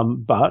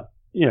 But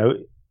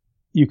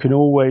you can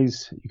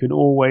always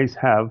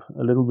have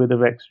a little bit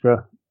of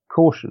extra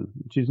caution,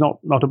 which is not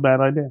a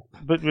bad idea.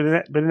 But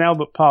in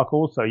Albert Park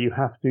also you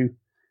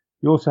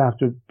also have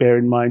to bear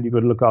in mind you've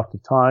got to look after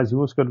tyres. You've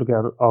also got to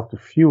look after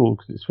fuel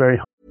because it's very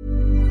hot.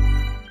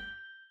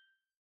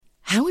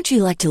 How would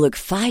you like to look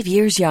 5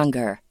 years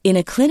younger? In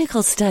a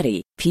clinical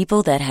study,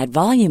 people that had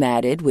volume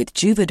added with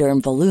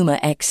Juvederm Voluma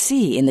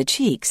XC in the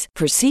cheeks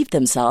perceived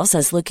themselves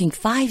as looking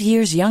 5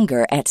 years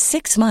younger at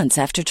 6 months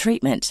after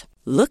treatment.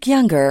 Look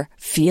younger,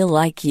 feel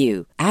like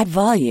you. Add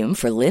volume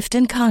for lift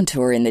and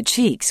contour in the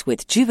cheeks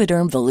with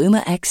Juvederm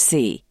Voluma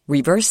XC.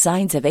 Reverse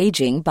signs of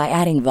aging by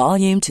adding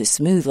volume to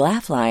smooth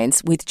laugh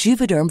lines with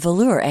Juvederm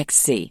Volure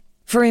XC.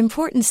 For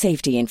important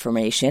safety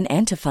information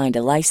and to find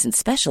a licensed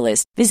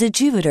specialist, visit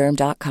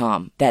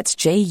Juvederm.com. That's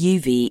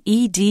JUVEDERM.com.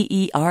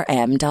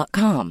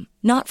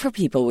 Not for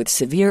people with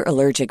severe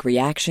allergic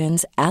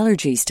reactions,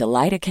 allergies to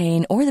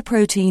lidocaine, or the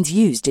proteins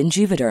used in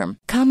Juvederm.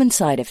 Common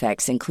side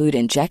effects include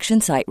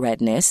injection site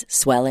redness,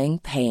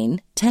 swelling,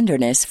 pain,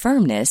 tenderness,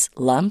 firmness,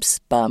 lumps,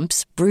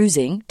 bumps,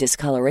 bruising,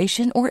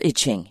 discoloration, or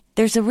itching.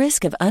 There's a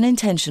risk of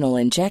unintentional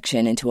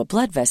injection into a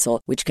blood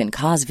vessel, which can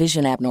cause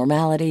vision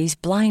abnormalities,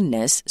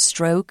 blindness,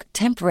 stroke,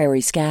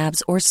 temporary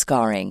scabs, or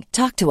scarring.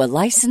 Talk to a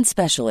licensed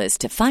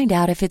specialist to find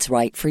out if it's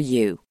right for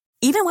you.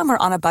 Even when we're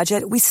on a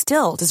budget, we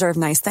still deserve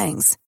nice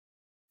things.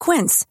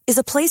 Quince is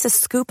a place to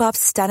scoop up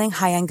stunning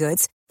high-end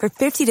goods for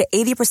 50 to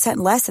 80%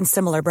 less than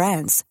similar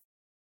brands.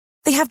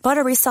 They have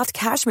buttery soft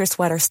cashmere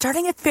sweaters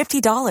starting at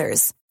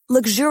 $50,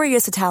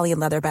 luxurious Italian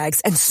leather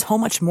bags, and so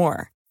much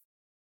more.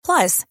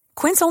 Plus,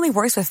 Quince only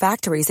works with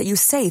factories that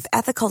use safe,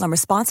 ethical, and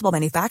responsible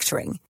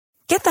manufacturing.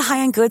 Get the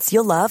high-end goods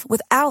you'll love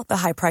without the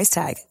high price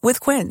tag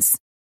with Quince.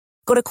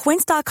 Go to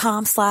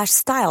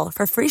quince.com/style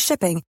for free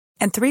shipping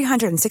and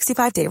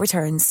 365-day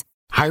returns.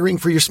 Hiring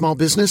for your small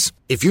business?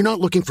 If you're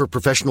not looking for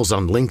professionals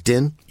on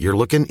LinkedIn, you're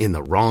looking in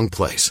the wrong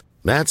place.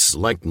 That's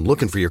like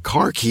looking for your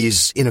car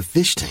keys in a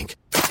fish tank.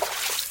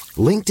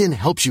 LinkedIn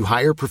helps you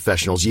hire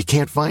professionals you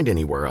can't find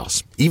anywhere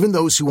else, even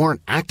those who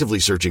aren't actively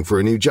searching for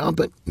a new job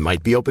but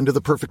might be open to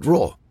the perfect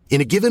role. In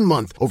a given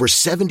month, over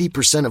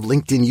 70% of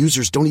LinkedIn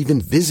users don't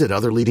even visit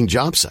other leading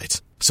job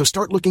sites. So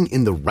start looking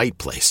in the right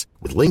place.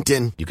 With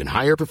LinkedIn, you can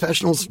hire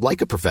professionals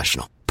like a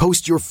professional.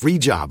 Post your free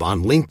job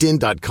on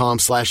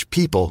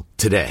linkedin.com/people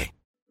today.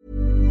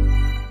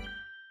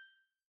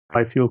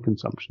 high fuel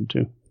consumption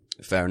too.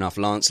 Fair enough.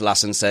 Lance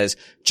Lassen says,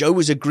 Joe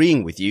was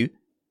agreeing with you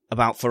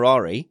about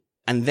Ferrari,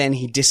 and then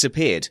he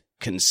disappeared.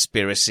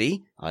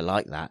 Conspiracy? I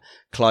like that.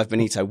 Clive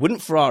Benito,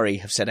 wouldn't Ferrari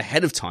have said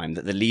ahead of time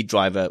that the lead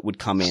driver would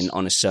come in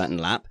on a certain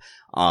lap?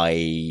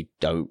 I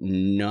don't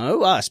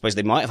know. I suppose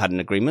they might have had an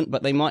agreement,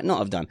 but they might not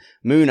have done.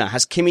 Muna,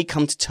 has Kimi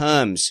come to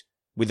terms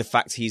with the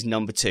fact he's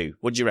number 2?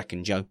 What do you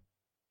reckon, Joe?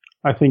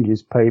 I think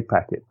his pay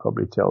packet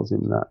probably tells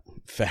him that.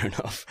 Fair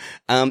enough.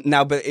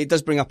 Now, but it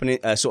does bring up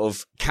a sort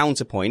of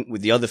counterpoint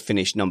with the other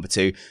Finnish number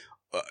 2.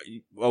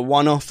 A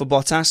one-off for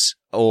Bottas,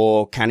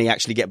 or can he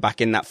actually get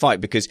back in that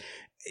fight? Because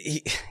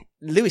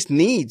Lewis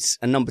needs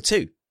a number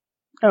 2.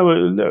 Oh,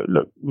 well,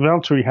 look,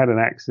 Valtteri had an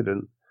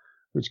accident,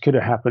 which could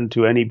have happened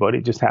to anybody.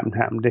 It just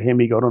happened to him.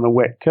 He got on a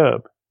wet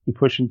curb. He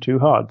pushed him too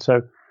hard.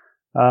 So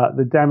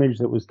the damage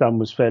that was done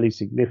was fairly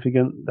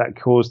significant. That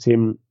caused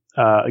him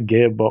a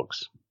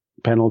gearbox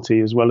penalty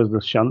as well as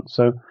the shunt.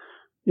 So,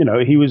 you know,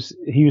 he was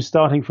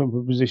starting from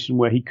a position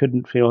where he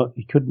couldn't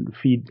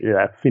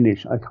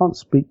finish. I can't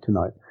speak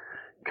tonight.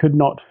 Could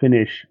not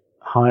finish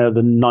higher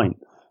than 9th.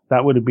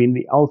 That would have been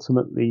the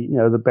ultimately, you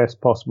know, the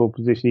best possible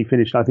position he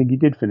finished. I think he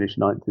did finish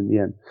 9th in the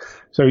end.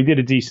 So he did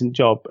a decent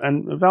job.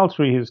 And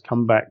Valtteri has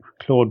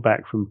clawed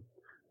back from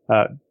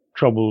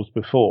troubles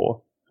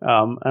before.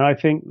 And I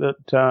think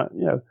that,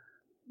 you know,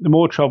 the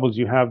more troubles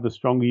you have, the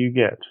stronger you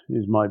get,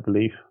 is my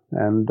belief.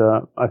 And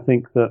I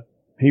think that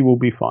he will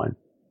be fine.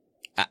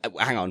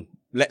 Hang on.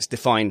 Let's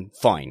define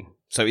fine.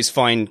 So is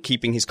fine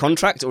keeping his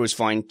contract, or is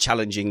fine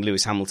challenging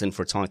Lewis Hamilton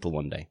for a title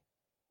one day?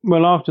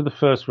 Well, after the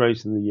first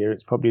race in the year,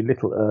 it's probably a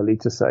little early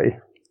to say.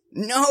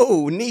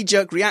 No,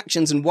 knee-jerk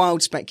reactions and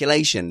wild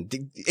speculation.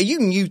 Are you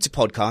new to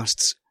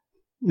podcasts?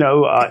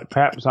 No,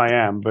 perhaps I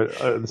am,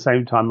 but at the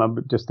same time,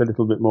 I'm just a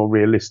little bit more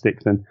realistic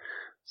than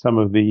some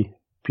of the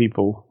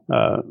people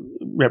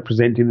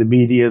representing the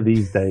media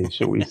these days,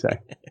 shall we say.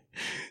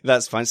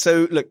 That's fine.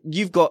 So, look,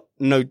 you've got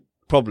no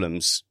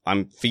problems,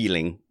 I'm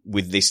feeling,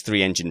 with this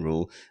 3-engine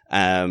rule.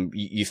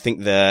 You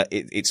think that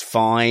it's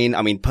fine?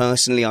 I mean,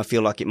 personally, I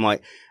feel like it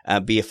might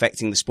be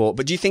affecting the sport.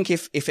 But do you think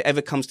if it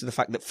ever comes to the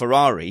fact that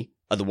Ferrari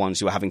are the ones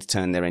who are having to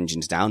turn their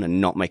engines down and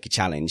not make a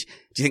challenge,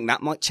 do you think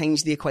that might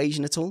change the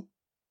equation at all?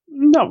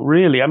 Not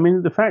really. I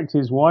mean, the fact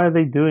is, why are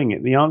they doing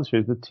it? The answer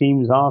is the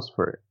teams asked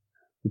for it.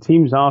 The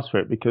teams asked for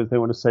it because they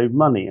want to save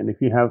money. And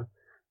if you have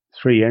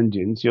 3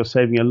 engines, you're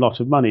saving a lot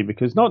of money,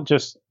 because not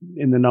just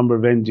in the number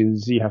of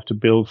engines you have to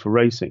build for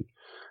racing,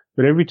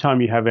 but every time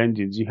you have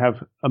engines, you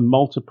have a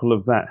multiple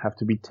of that have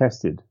to be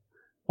tested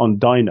on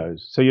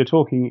dynos. So you're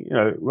talking, you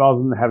know, rather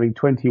than having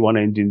 21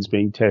 engines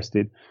being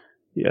tested,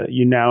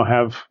 you now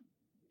have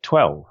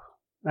 12,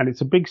 and it's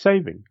a big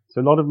saving. It's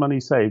a lot of money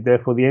saved.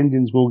 Therefore, the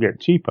engines will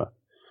get cheaper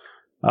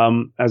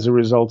as a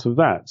result of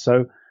that.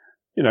 So,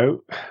 you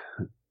know,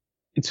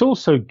 it's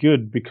also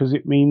good because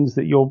it means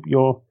that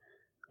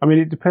I mean,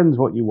 it depends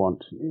what you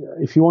want.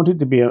 If you want it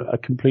to be a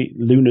complete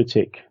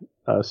lunatic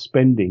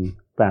spending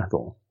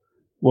battle,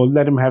 well,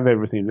 let them have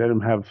everything. Let them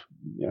have,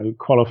 you know,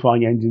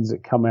 qualifying engines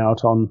that come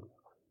out on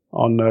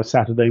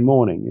Saturday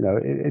morning. You know,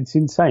 it's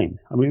insane.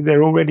 I mean,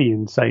 they're already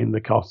insane,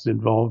 the costs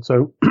involved.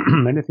 So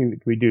anything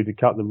that we do to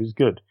cut them is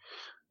good.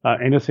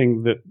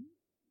 Anything that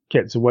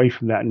gets away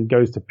from that and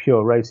goes to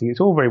pure racing,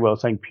 it's all very well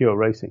saying pure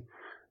racing,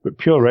 but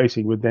pure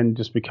racing would then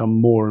just become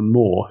more and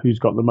more who's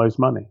got the most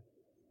money.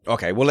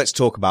 Okay, well, let's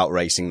talk about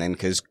racing then,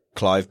 because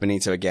Clive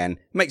Benito again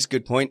makes a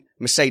good point.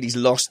 Mercedes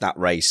lost that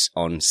race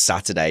on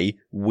Saturday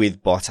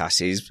with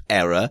Bottas's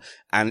error,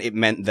 and it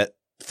meant that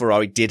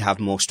Ferrari did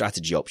have more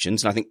strategy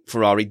options, and I think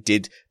Ferrari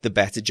did the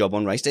better job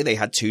on race day. They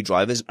had 2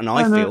 drivers, and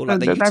I feel like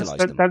they utilised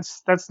them.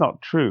 That's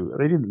not true.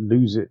 They didn't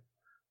lose it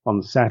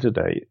on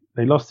Saturday.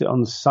 They lost it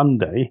on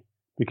Sunday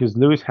because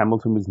Lewis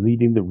Hamilton was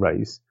leading the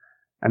race,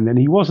 and then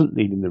he wasn't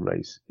leading the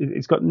race.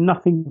 It's got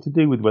nothing to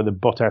do with whether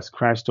Bottas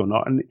crashed or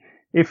not. And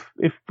if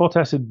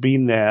Bottas had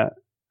been there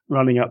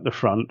running up the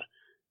front,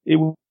 it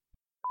would.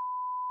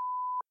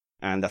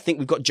 And I think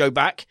we've got Joe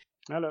back.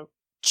 Hello.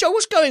 Joe,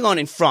 what's going on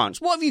in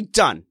France? What have you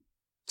done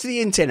to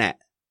the internet?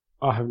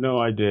 I have no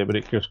idea, but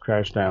it just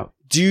crashed out.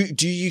 Do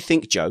you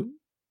think, Joe,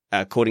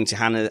 according to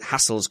Hannah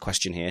Hassel's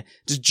question here,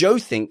 does Joe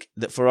think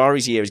that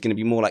Ferrari's year is going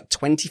to be more like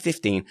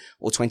 2015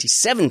 or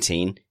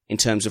 2017 in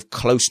terms of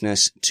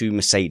closeness to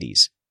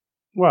Mercedes?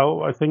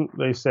 Well, I think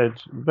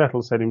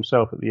Vettel said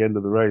himself at the end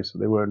of the race that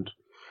they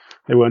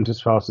weren't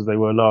as fast as they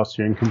were last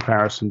year in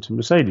comparison to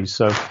Mercedes.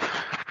 So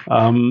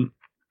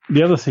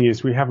the other thing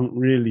is we haven't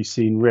really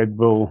seen Red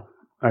Bull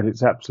at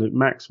its absolute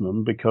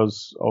maximum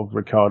because of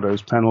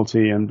Ricciardo's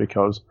penalty and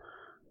because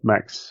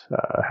Max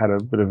had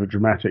a bit of a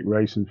dramatic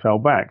race and fell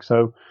back.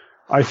 So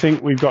I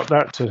think we've got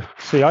that to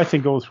see. I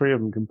think all 3 of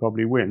them can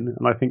probably win,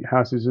 and I think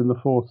Haas is in the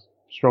 4th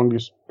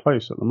strongest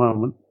place at the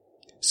moment.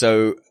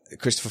 So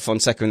Christopher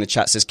Fonseca in the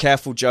chat says,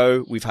 careful,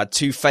 Joe. We've had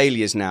 2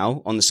 failures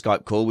now on the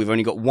Skype call. We've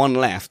only got 1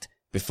 left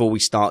before we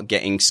start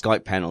getting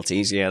Skype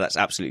penalties. Yeah, that's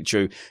absolutely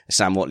true.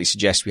 Sam Watley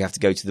suggests we have to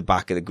go to the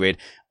back of the grid.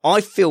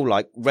 I feel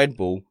like Red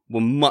Bull were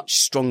much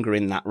stronger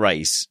in that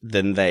race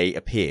than they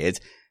appeared.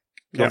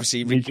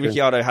 Obviously,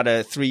 Ricciardo had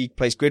a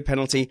 3-place grid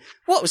penalty.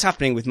 What was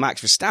happening with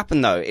Max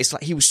Verstappen, though? It's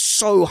like he was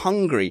so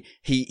hungry.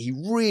 He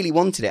really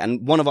wanted it.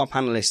 And one of our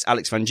panelists,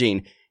 Alex Van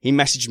Gien, he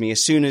messaged me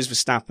as soon as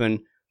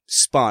Verstappen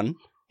spun.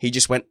 He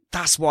just went,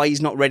 that's why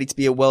he's not ready to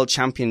be a world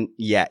champion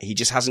yet. He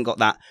just hasn't got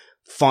that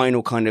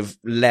final kind of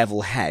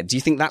level head. Do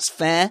you think that's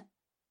fair?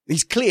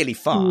 He's clearly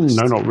fast.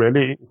 No, not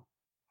really.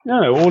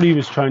 No, all he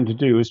was trying to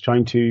do was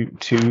trying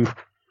to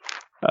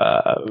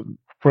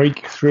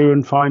break through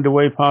and find a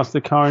way past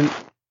the car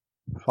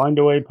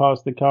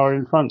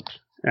in front.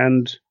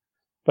 And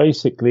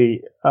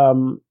basically,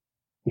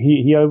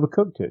 he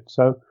overcooked it.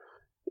 So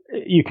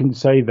you can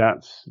say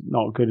that's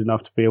not good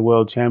enough to be a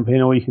world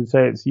champion, or you can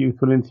say it's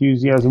youthful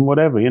enthusiasm,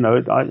 whatever.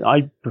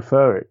 I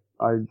prefer it.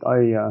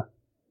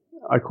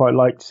 I quite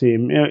like to see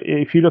him.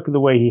 If you look at the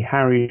way he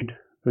harried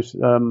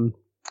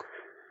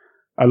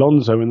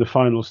Alonso in the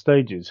final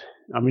stages,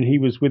 I mean, he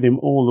was with him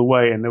all the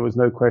way, and there was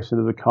no question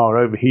of the car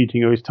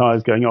overheating or his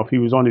tyres going off. He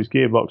was on his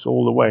gearbox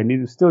all the way, and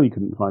he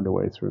couldn't find a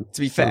way through.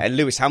 To be fair,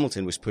 Lewis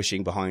Hamilton was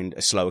pushing behind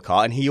a slower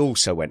car, and he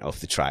also went off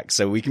the track.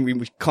 So we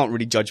can't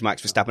really judge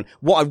Max Verstappen.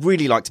 What I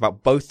really liked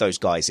about both those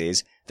guys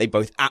is they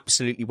both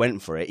absolutely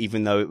went for it,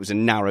 even though it was a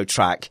narrow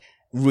track,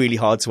 really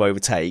hard to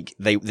overtake.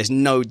 There's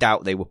no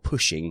doubt they were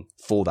pushing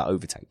for that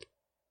overtake.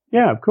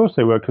 Yeah, of course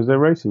they were, because they're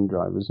racing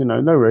drivers.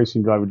 No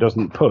racing driver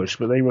doesn't push,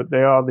 but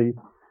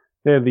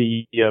they're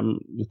the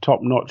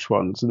top-notch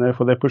ones, and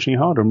therefore they're pushing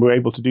harder, and we're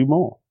able to do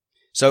more.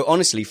 So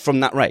honestly, from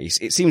that race,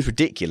 it seems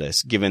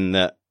ridiculous, given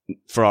that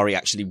Ferrari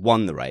actually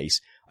won the race.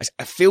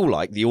 I feel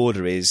like the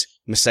order is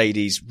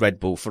Mercedes, Red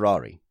Bull,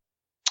 Ferrari.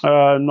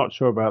 I'm not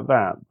sure about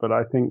that, but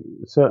I think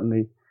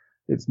certainly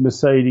it's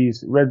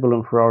Mercedes, Red Bull,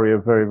 and Ferrari are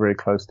very, very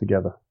close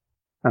together.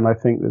 And I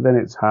think that then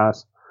it's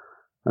Haas,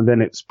 and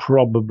then it's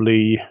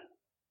probably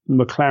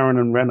McLaren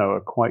and Renault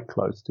are quite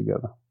close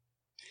together.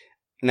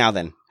 Now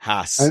then,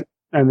 Haas.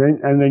 And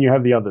then you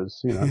have the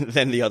others,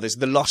 Then the others,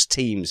 the lost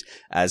teams,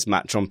 as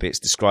Matt Trumpets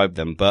described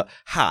them. But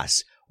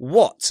Haas,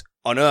 what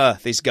on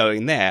earth is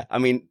going there? I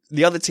mean,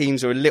 the other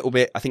teams are a little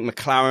bit, I think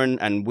McLaren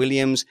and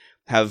Williams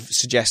have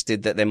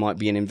suggested that there might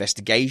be an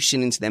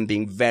investigation into them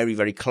being very,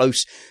 very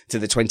close to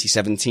the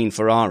 2017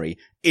 Ferrari.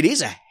 It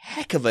is a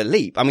heck of a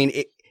leap. I mean,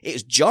 it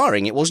was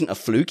jarring. It wasn't a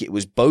fluke. It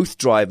was both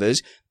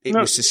drivers. It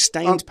was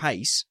sustained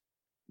pace.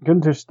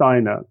 Gunther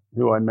Steiner,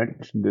 who I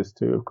mentioned this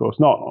to, of course,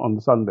 not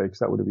on Sunday, because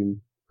that would have been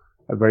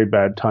a very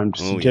bad time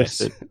to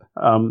suggest it.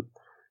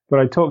 But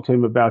I talked to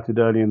him about it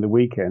early in the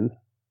weekend,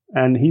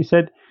 and he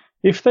said,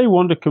 if they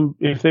want to come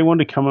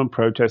and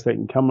protest, they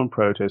can come and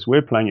protest.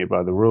 We're playing it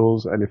by the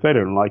rules, and if they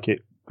don't like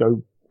it,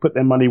 go put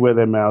their money where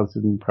their mouths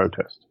is and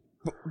protest.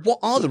 What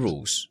are the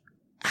rules?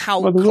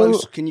 How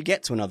close can you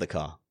get to another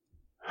car?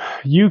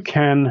 You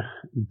can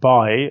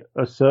buy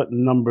a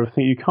certain number of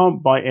things. You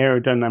can't buy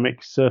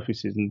aerodynamic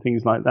surfaces and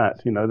things like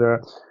that.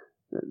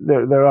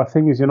 There are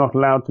things you're not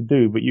allowed to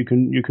do, but you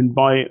can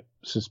buy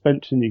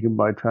suspension, you can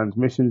buy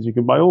transmissions, you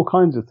can buy all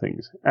kinds of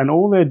things. And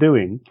all they're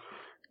doing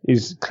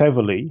is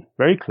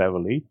very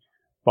cleverly,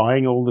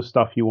 buying all the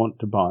stuff you want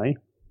to buy,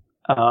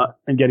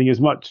 and getting as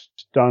much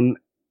done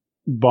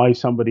by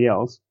somebody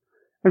else.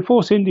 And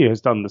Force India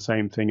has done the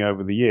same thing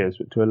over the years,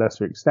 but to a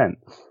lesser extent.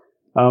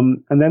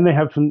 And then they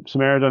have some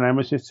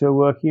aerodynamicists who are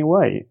working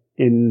away.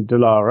 In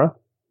Dallara,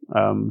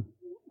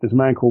 there's a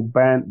man called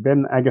Ben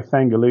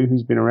Agathangalou,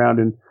 who's been around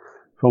in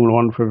Formula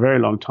One for a very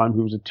long time,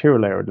 who was a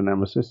Tyrrell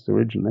aerodynamicist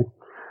originally.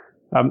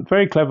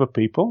 Very clever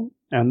people,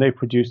 and they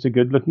produced a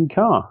good-looking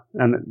car.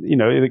 And,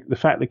 the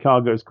fact the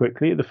car goes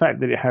quickly, the fact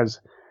that it has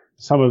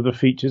some of the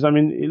features. I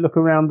mean, you look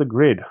around the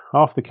grid.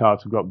 Half the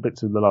cars have got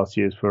bits of the last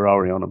year's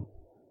Ferrari on them.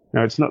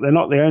 Now, they're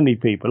not the only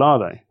people, are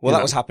they? Well,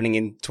 that was happening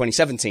in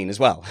 2017 as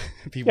well.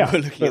 People were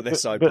looking at their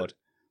sidepod.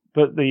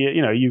 But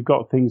you've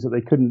got things that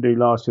they couldn't do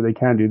last year, they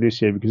can do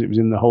this year because it was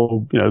in the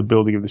whole,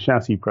 building of the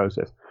chassis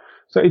process.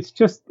 So it's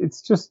just,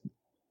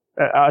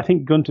 I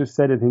think Gunther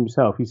said it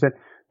himself. He said,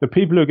 the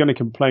people who are going to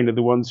complain are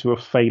the ones who are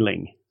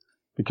failing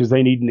because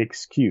they need an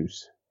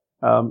excuse.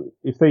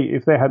 If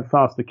they had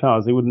faster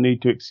cars, they wouldn't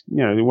need to,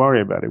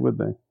 worry about it, would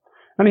they?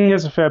 And he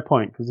has a fair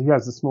point because he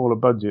has a smaller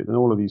budget than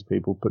all of these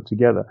people put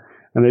together,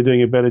 and they're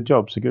doing a better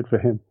job. So good for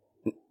him.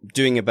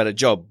 Doing a better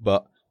job,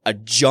 but a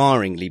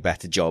jarringly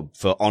better job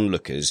for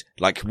onlookers.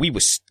 Like we were,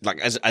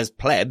 as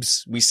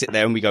plebs, we sit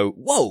there and we go,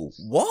 "Whoa,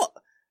 what?"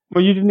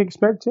 Well, you didn't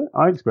expect it.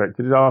 I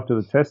expected it after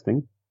the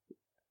testing.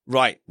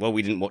 Right. Well,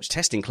 we didn't watch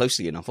testing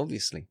closely enough,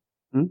 obviously.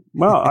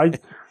 Well,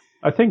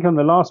 I think on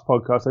the last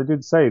podcast I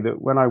did say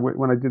that when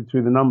I did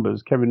through the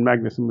numbers, Kevin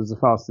Magnussen was the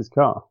fastest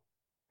car,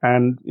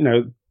 and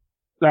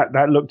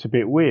that looked a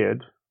bit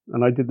weird.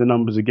 And I did the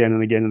numbers again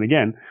and again and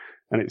again,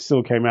 and it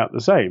still came out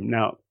the same.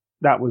 Now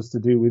that was to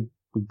do with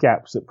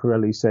gaps that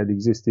Pirelli said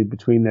existed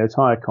between their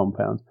tyre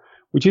compounds,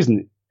 which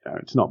isn't,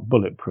 it's not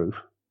bulletproof,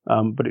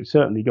 but it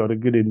certainly got a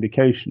good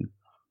indication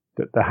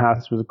that the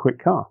Haas was a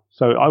quick car.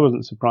 So I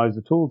wasn't surprised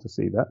at all to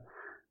see that.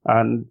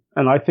 And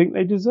I think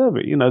they deserve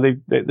it.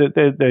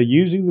 They're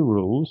using the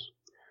rules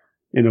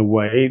in a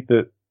way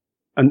that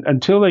And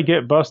until they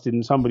get busted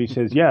and somebody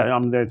says, yeah,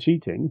 they're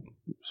cheating,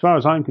 as far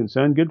as I'm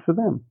concerned, good for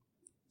them.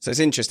 So it's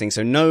interesting.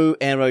 So no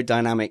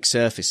aerodynamic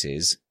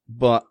surfaces,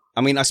 but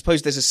I mean, I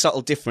suppose there's a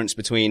subtle difference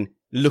between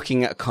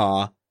looking at a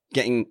car,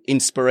 getting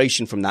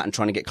inspiration from that and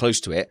trying to get close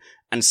to it,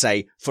 and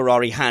say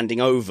Ferrari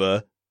handing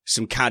over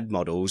some CAD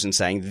models and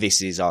saying,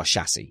 this is our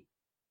chassis.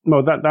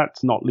 Well,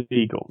 that's not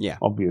legal, yeah,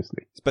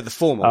 obviously. But the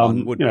former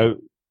one would be.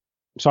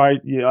 So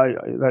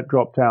that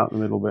dropped out a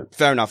little bit.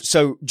 Fair enough.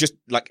 So just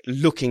like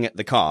looking at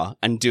the car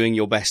and doing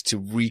your best to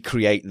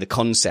recreate the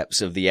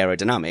concepts of the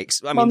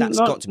aerodynamics, I mean, that's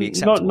got to be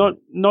acceptable.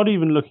 Not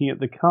even looking at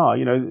the car.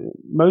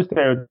 Most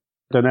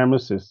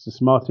aerodynamicists are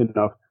smart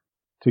enough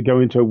to go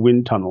into a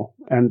wind tunnel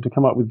and to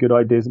come up with good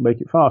ideas and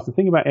make it fast. The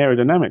thing about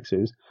aerodynamics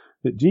is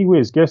that, gee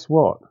whiz, guess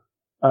what?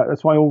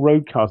 That's why all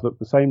road cars look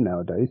the same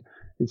nowadays.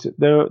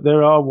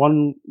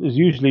 There's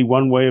usually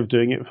one way of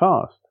doing it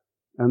fast,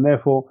 and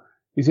therefore,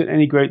 is it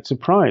any great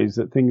surprise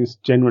that things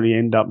generally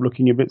end up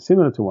looking a bit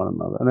similar to one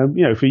another?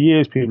 And, for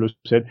years people have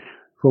said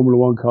Formula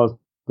One cars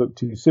look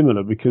too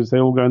similar because they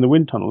all go in the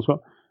wind tunnels.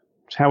 Well,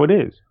 it's how it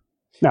is.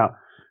 Now,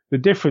 the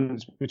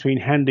difference between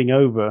handing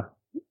over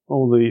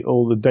all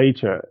the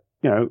data,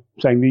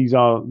 saying these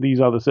are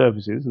the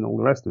surfaces and all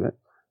the rest of it,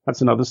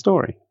 that's another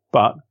story.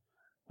 But,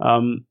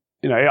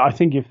 I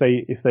think if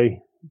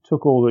they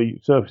took all the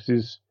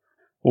surfaces,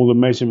 all the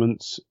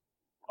measurements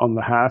on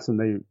the Haas and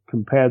they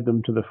compared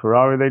them to the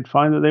Ferrari, they'd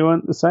find that they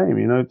weren't the same.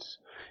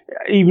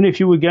 Even if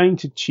you were going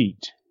to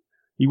cheat,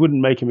 you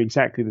wouldn't make them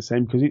exactly the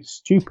same because it's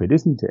stupid,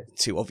 isn't it?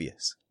 Too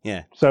obvious.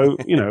 Yeah. So,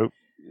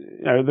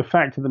 the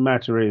fact of the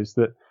matter is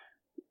that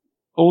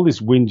all this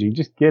whinging,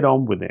 just get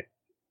on with it.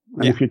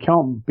 And if you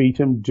can't beat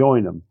them,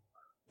 join them.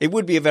 It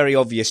would be a very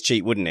obvious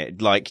cheat, wouldn't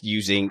it? Like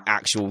using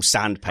actual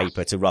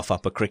sandpaper to rough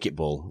up a cricket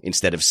ball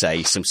instead of,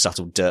 say, some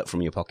subtle dirt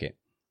from your pocket.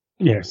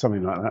 Yeah,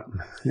 something like that.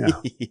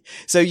 Yeah.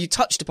 So you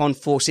touched upon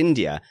Force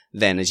India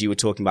then, as you were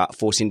talking about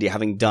Force India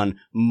having done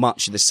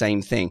much the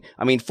same thing.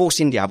 I mean, Force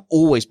India have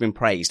always been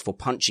praised for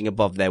punching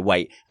above their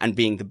weight and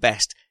being the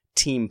best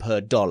team per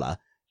dollar,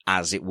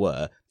 as it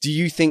were. Do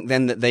you think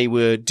then that they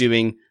were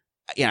doing,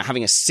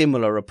 having a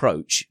similar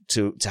approach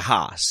to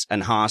Haas,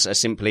 and Haas are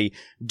simply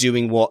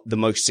doing what the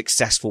most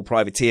successful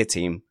privateer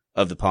team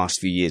of the past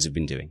few years have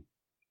been doing?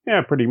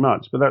 Yeah, pretty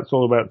much. But that's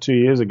all about 2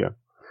 years ago.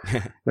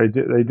 They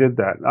did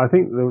that. I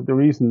think the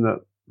reason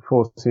that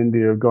Force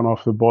India have gone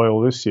off the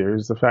boil this year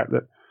is the fact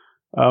that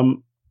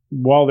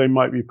while they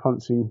might be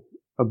punching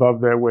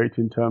above their weight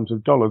in terms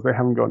of dollars, they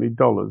haven't got any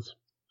dollars.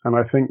 And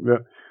I think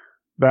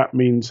that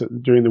means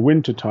that during the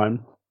winter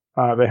time,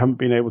 they haven't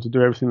been able to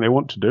do everything they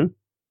want to do.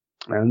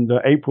 And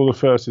April the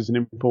 1st is an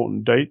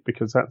important date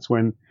because that's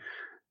when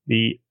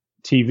the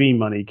TV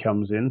money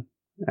comes in.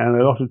 And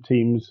a lot of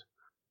teams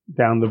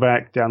down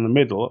the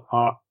middle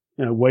are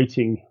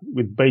waiting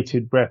with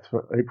bated breath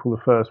for April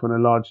the 1st when a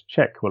large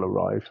check will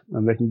arrive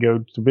and they can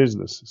go to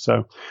business.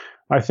 So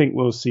I think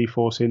we'll see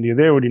Force India.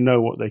 They already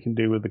know what they can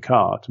do with the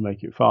car to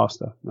make it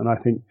faster. And I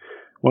think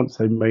once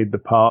they've made the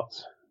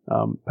parts,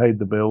 paid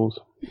the bills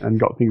and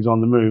got things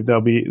on the move, they'll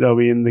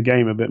be in the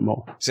game a bit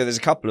more. So there's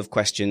a couple of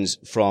questions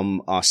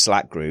from our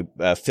Slack group.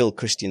 Phil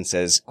Christian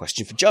says,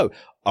 question for Joe.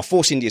 Are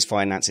Force India's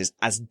finances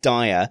as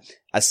dire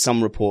as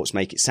some reports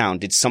make it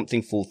sound? Did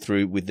something fall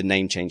through with the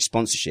name change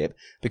sponsorship?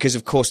 Because,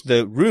 of course,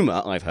 the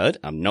rumor I've heard,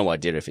 I have no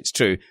idea if it's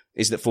true,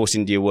 is that Force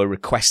India were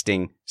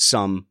requesting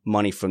some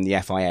money from the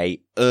FIA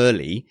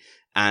early.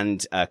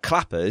 And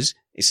Clappers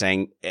is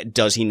saying,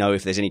 does he know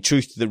if there's any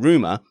truth to the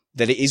rumor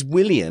that it is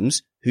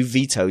Williams who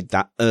vetoed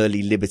that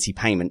early Liberty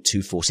payment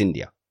to Force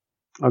India?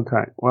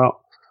 Okay,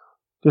 well,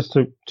 just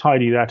to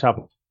tidy that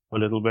up a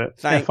little bit,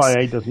 Thanks.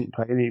 FIA doesn't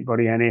pay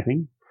anybody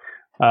anything.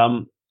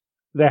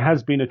 There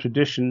has been a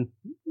tradition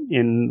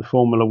in the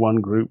Formula One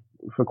group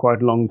for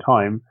quite a long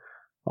time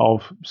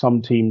of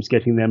some teams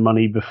getting their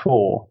money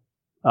before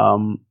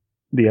the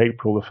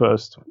April the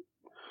 1st.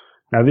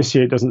 Now, this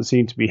year it doesn't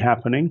seem to be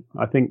happening.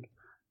 I think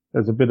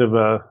there's a bit of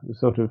a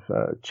sort of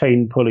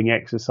chain-pulling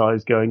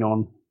exercise going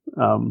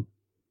on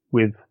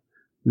with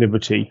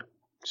Liberty,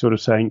 sort of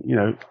saying,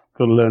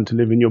 got to learn to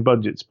live in your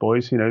budgets,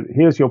 boys.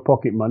 Here's your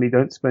pocket money.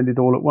 Don't spend it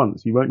all at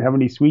once. You won't have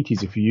any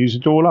sweeties if you use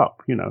it all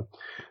up.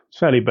 It's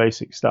fairly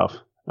basic stuff.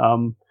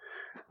 And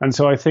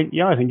so I think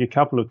a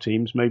couple of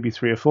teams, maybe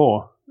 3 or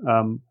 4,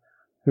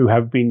 who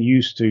have been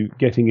used to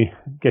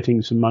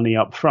getting some money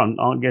up front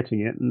aren't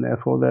getting it, and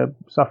therefore they're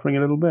suffering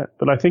a little bit.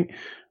 But I think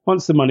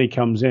once the money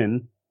comes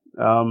in,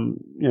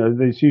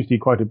 there's usually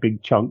quite a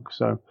big chunk,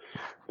 so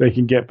they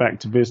can get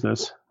back to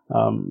business.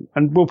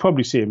 And we'll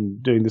probably see them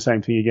doing the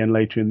same thing again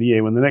later in the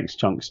year when the next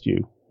chunk's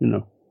due.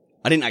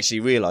 I didn't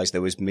actually realise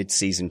there was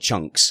mid-season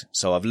chunks,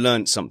 so I've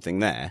learned something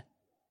there.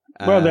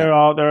 Well, there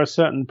are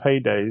certain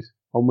paydays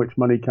on which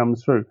money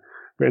comes through,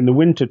 but in the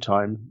winter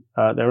time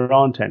there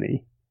aren't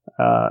any,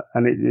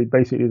 and it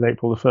basically is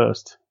April the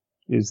 1st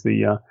is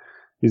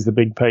the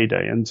big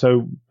payday. And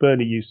so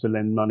Bernie used to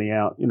lend money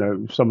out.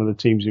 Some of the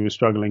teams who were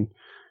struggling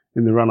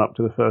in the run up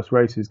to the first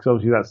races, because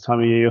obviously that's the time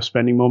of year you're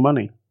spending more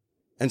money.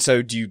 And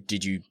so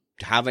did you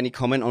have any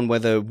comment on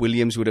whether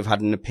Williams would have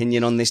had an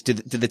opinion on this? Do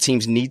the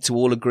teams need to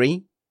all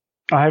agree?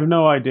 I have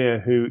no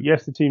idea who.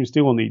 Yes, the teams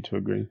still need to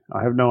agree.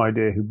 I have no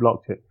idea who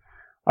blocked it.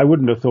 I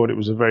wouldn't have thought it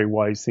was a very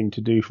wise thing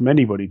to do from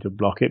anybody to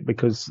block it,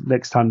 because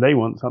next time they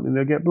want something,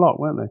 they'll get blocked,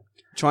 won't they?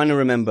 Trying to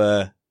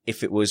remember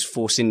if it was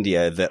Force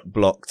India that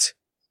blocked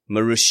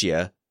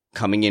Marussia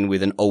coming in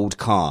with an old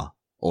car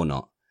or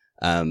not.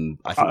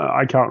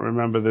 I can't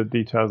remember the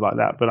details like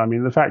that, but I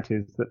mean, the fact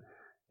is that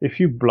if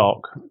you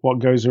block, what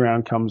goes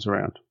around comes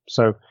around.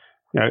 So,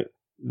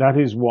 that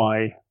is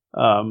why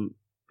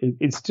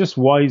it's just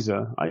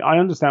wiser. I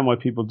understand why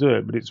people do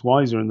it, but it's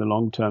wiser in the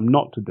long term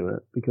not to do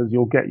it, because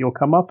you'll get your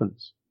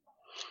comeuppance.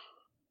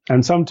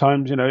 And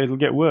sometimes, it'll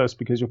get worse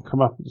because your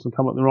comeuppance will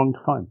come at the wrong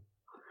time.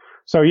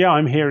 So yeah,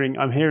 I'm hearing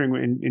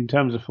in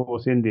terms of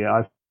Force India,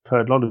 I've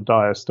heard a lot of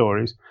dire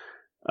stories.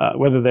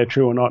 Whether they're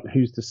true or not,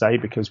 who's to say,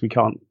 because we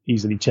can't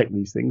easily check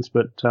these things.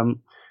 But,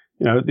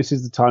 this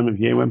is the time of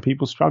year when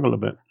people struggle a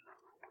bit.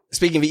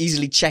 Speaking of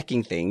easily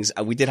checking things,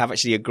 we did have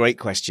actually a great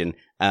question,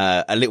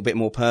 a little bit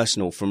more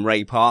personal, from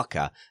Ray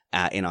Parker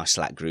in our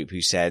Slack group,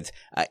 who said,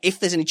 if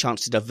there's any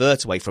chance to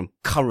divert away from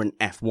current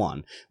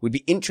F1, we'd be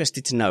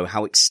interested to know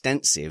how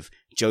extensive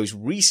Joe's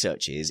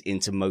research is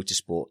into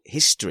motorsport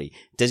history.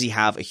 Does he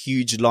have a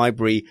huge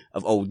library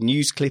of old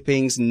news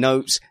clippings,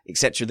 notes,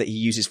 etc. that he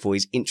uses for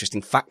his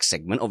interesting facts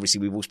segment? Obviously,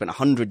 we've all spent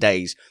 100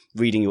 days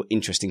reading your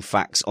interesting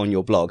facts on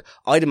your blog.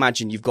 I'd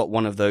imagine you've got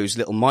one of those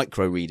little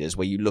micro readers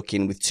where you look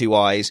in with two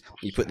eyes,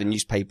 you put the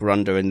newspaper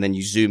under, and then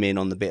you zoom in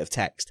on the bit of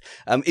text.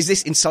 Is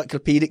this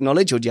encyclopedic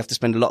knowledge, or do you have to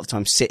spend a lot of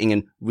time sitting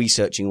and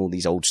researching all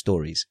these old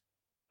stories?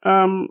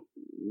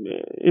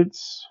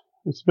 It's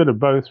a bit of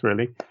both,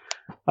 really.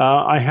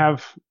 I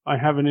have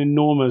an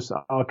enormous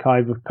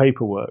archive of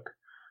paperwork,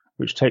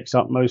 which takes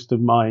up most of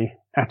my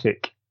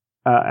attic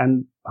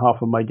and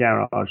half of my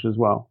garage as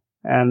well.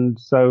 And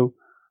so,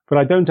 but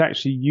I don't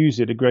actually use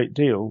it a great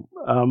deal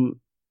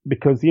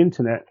because the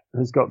internet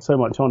has got so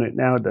much on it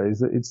nowadays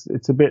that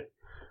it's a bit.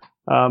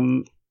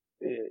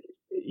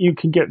 You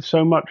can get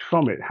so much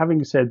from it.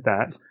 Having said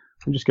that,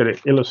 I'm just going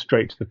to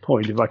illustrate to the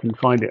point if I can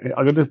find it.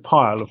 I've got a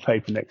pile of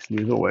paper next to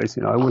me as always.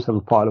 I always have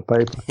a pile of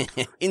paper.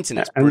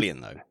 Internet's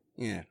brilliant though.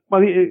 Yeah.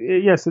 Well,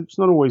 yes, it's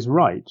not always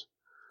right.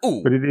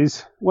 Ooh. But it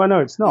is. Well, no,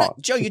 it's not. No,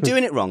 Joe, you're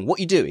doing it wrong. What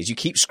you do is you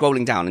keep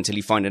scrolling down until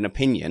you find an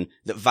opinion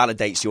that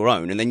validates your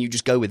own, and then you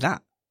just go with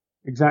that.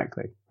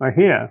 Exactly.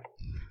 Here,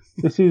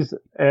 this is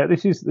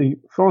the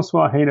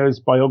Francois Hainaut's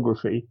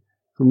biography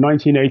from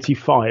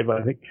 1985,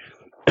 I think,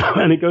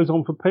 and it goes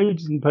on for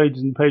pages and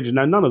pages and pages.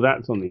 Now, none of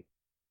that's on the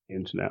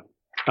internet.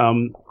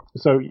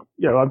 So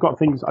I've got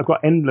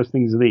endless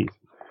things of these.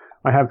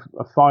 I have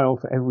a file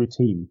for every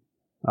team.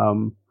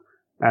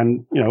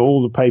 And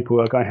all the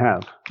paperwork I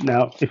have.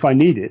 Now, if I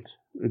need it,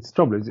 it's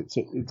trouble is it's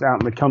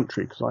out in the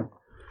country because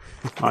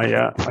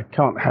I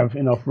can't have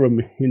enough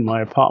room in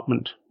my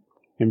apartment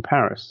in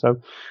Paris.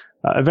 So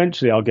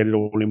eventually I'll get it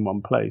all in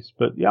one place.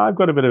 But yeah, I've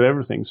got a bit of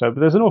everything. So, but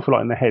there's an awful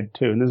lot in the head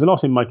too, and there's a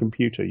lot in my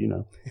computer.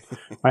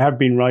 I have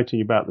been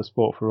writing about the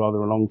sport for rather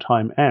a long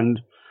time,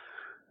 and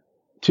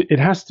it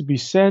has to be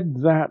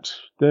said that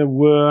there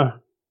were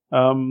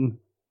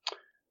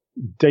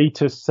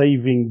data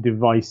saving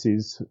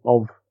devices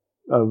of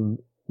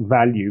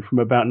value from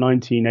about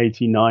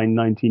 1989,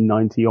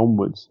 1990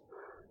 onwards.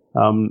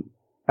 And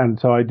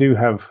so I do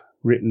have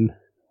written,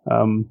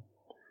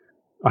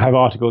 I have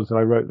articles that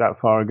I wrote that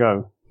far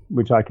ago,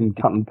 which I can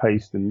cut and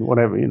paste and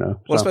whatever, Well,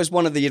 I suppose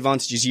one of the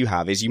advantages you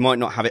have is you might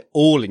not have it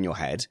all in your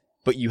head,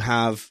 but you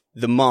have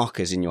the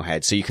markers in your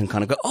head. So you can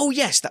kind of go, oh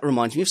yes, that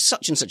reminds me of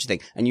such and such a thing.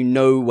 And you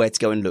know where to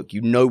go and look.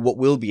 You know what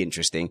will be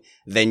interesting.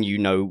 Then you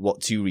know what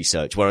to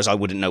research. Whereas I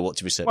wouldn't know what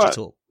to research at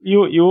all.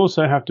 You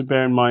also have to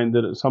bear in mind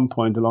that at some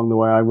point along the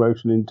way, I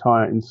wrote an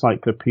entire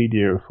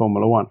encyclopedia of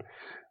Formula One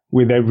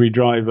with every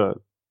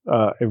driver,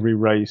 every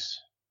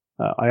race.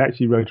 I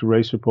actually wrote a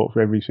race report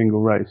for every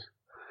single race.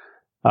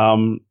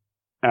 No,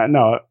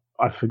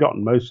 I've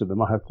forgotten most of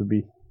them. I have to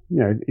be,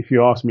 if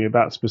you ask me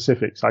about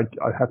specifics, I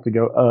have to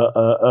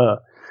go,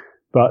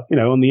 But,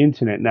 on the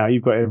internet now,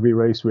 you've got every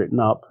race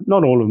written up.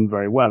 Not all of them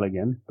very well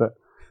again, but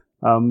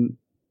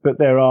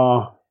there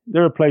are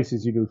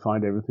places you can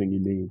find everything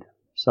you need.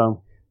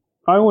 So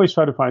I always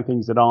try to find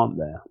things that aren't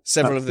there.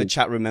 Several of the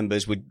chat room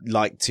members would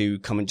like to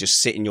come and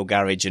just sit in your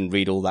garage and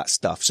read all that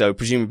stuff. So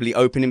presumably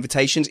open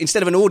invitations.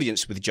 Instead of an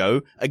audience with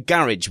Joe, a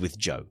garage with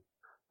Joe.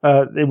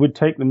 It would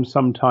take them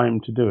some time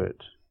to do it.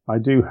 I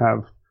do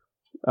have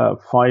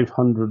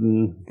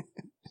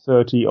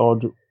 530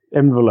 odd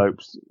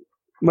envelopes.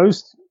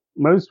 Most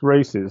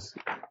races.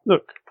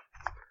 Look.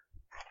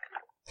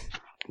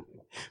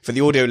 For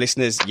the audio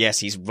listeners, yes,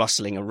 he's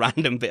rustling a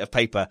random bit of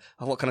paper.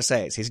 Oh, what can I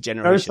say? It's his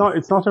generation. No,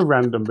 it's not a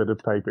random bit of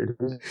paper.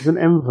 It's an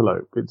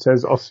envelope. It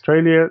says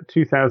Australia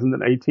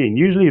 2018.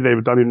 Usually they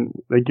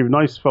give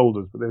nice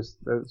folders, but they're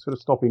sort of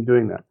stopping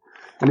doing that.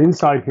 And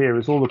inside here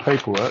is all the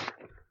paperwork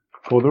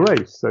for the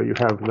race. So you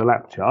have the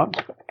lap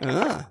chart.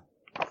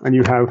 And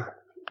you have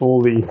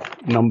all the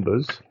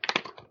numbers.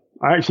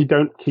 I actually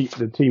don't keep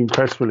the team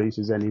press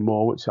releases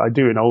anymore, which I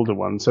do in older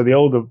ones. So the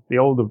older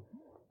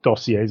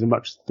dossiers are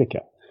much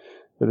thicker.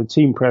 But the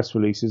team press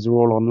releases are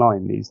all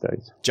online these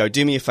days. Joe,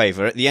 do me a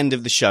favour. At the end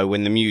of the show,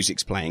 when the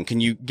music's playing, can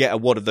you get a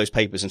wad of those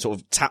papers and sort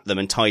of tap them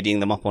and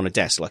tidying them up on a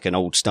desk like an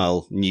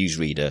old-style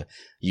newsreader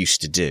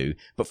used to do?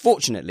 But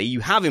fortunately,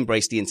 you have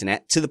embraced the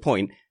internet to the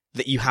point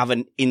that you have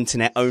an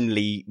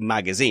internet-only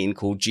magazine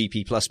called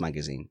GP Plus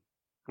Magazine.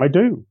 I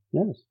do,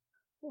 yes.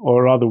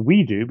 Or rather,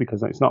 we do,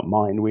 because it's not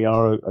mine. We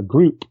are a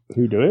group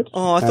who do it.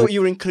 Oh, I thought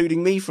you were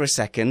including me for a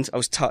second. I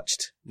was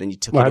touched. Then you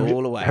took it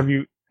all away.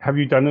 Have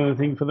you done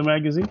anything for the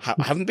magazine?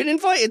 I haven't been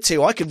invited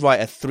to. I could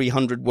write a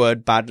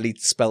 300-word badly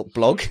spelt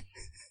blog.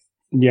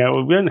 Yeah,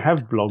 well, we don't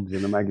have blogs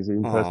in the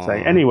magazine per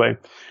se. Anyway,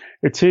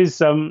 it is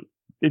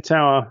it's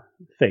our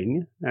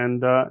thing,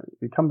 and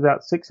it comes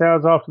out 6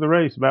 hours after the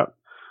race, about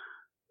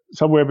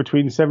somewhere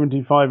between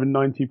 75 and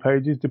 90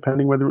 pages,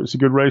 depending whether it's a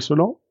good race or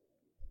not.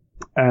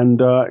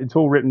 And it's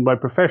all written by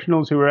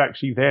professionals who are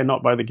actually there,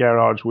 not by the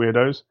garage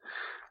weirdos.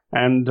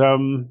 And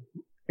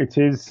it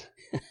is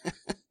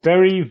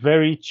very,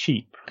 very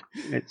cheap.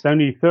 It's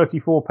only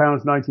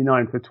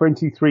 £34.99 for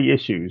 23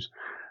 issues,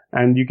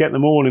 and you get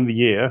them all in the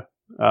year.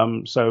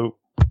 So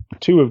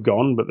 2 have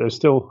gone, but there's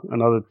still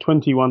another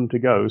 21 to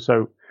go.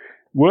 So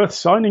worth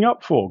signing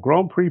up for,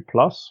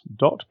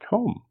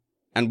 grandprixplus.com.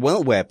 And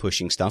while we're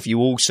pushing stuff, you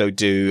also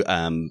do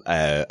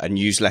a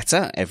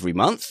newsletter every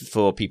month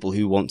for people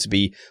who want to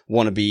be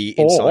wannabe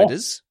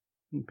insiders.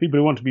 People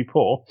who want to be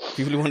poor.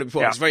 People who want to be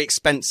poor. Yeah. It's very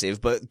expensive,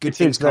 but good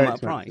things come at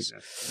a price. Yeah.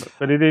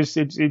 But it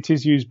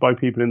is used by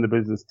people in the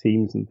business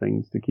teams and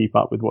things to keep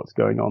up with what's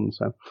going on.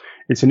 So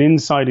it's an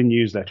insider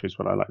newsletter is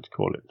what I like to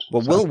call it.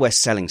 Well, while we're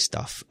selling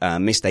stuff,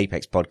 Missed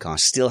Apex Podcast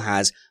still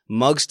has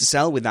mugs to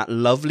sell with that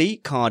lovely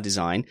card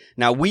design.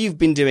 Now, we've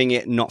been doing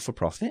it not for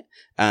profit.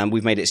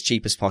 We've made it as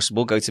cheap as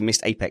possible. Go to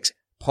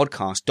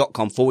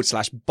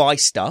missedapexpodcast.com/buy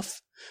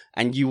stuff.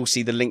 And you will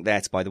see the link there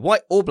to buy the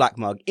white or black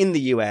mug in the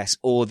US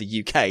or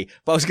the UK.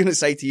 But I was going to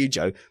say to you,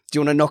 Joe, do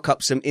you want to knock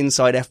up some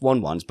inside F1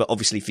 ones? But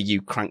obviously for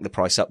you, crank the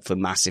price up for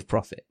massive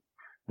profit.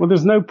 Well,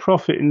 there's no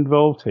profit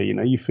involved here. You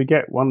know, you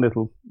forget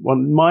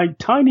my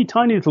tiny,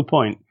 tiny little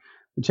point,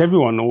 which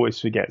everyone always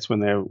forgets when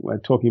they're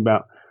talking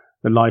about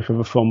the life of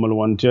a Formula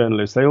One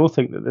journalist. They all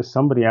think that there's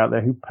somebody out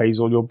there who pays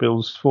all your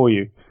bills for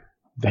you.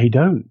 They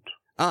don't.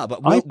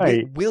 But we'll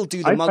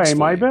do the mugs for you. I pay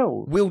my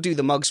bills. We'll do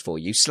the mugs for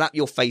you. Slap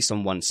your face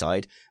on one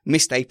side,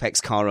 Missed Apex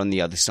car on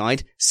the other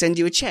side, send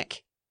you a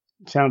check.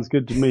 Sounds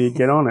good to me.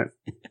 Get on it.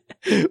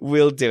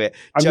 We'll do it.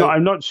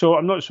 I'm not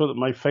sure that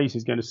my face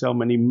is going to sell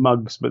many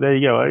mugs, but there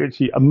you go.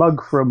 Actually, a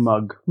mug for a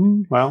mug.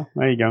 Well,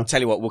 there you go.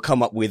 Tell you what, we'll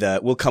come up with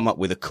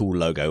a cool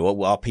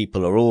logo. Our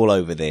people are all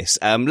over this.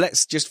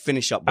 Let's just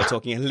finish up by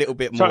talking a little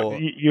bit more.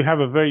 You have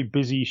a very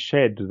busy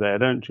shed there,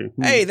 don't you?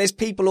 Hey, there's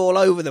people all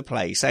over the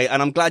place. Hey,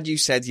 and I'm glad you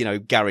said,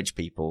 garage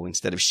people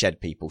instead of shed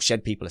people.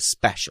 Shed people are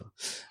special,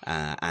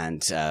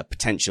 and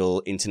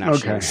potential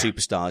international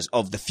superstars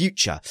of the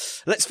future.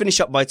 Let's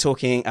finish up by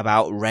talking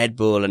about Red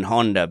Bull and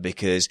Honda,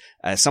 because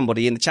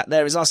somebody in the chat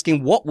there is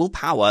asking what will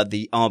power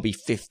the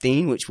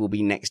RB15, which will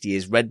be next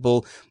year's Red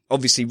Bull.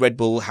 Obviously, Red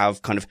Bull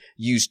have kind of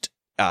used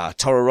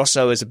Toro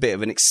Rosso as a bit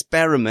of an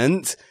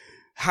experiment.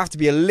 Have to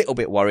be a little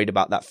bit worried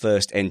about that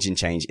first engine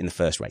change in the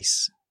first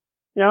race.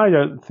 Yeah, I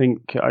don't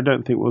think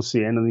we'll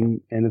see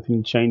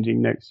anything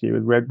changing next year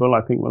with Red Bull.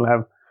 I think we'll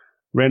have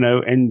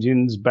Renault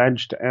engines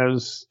badged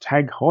as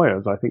Tag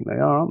Heuers. I think they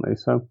are, aren't they?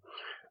 So,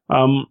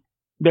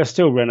 they're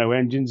still Renault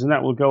engines, and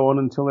that will go on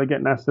until they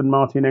get an Aston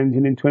Martin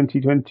engine in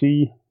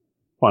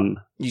 2021.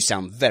 You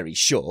sound very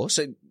sure.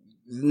 So,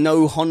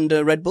 no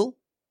Honda Red Bull?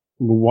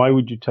 Why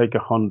would you take a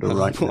Honda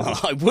right now? Well,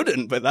 I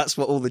wouldn't, but that's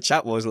what all the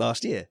chat was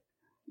last year.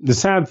 The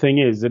sad thing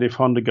is that if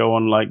Honda go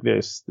on like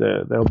this,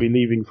 they'll be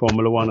leaving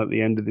Formula One at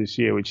the end of this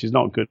year, which is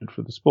not good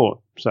for the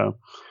sport. So,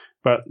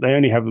 but they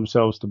only have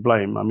themselves to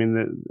blame. I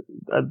mean,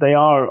 they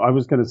are, I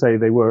was going to say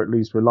they were at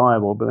least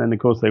reliable, but then of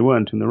course they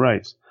weren't in the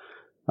race.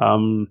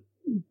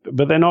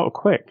 But they're not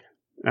quick.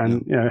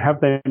 And, have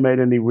they made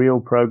any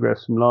real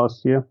progress from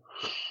last year?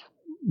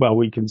 Well,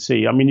 we can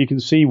see. I mean, you can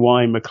see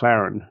why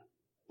McLaren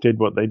did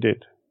what they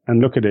did.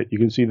 And look at it. You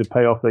can see the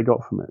payoff they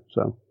got from it.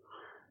 So,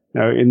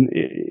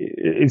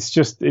 it's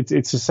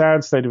a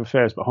sad state of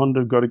affairs, but Honda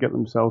have got to get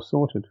themselves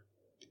sorted.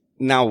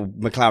 Now,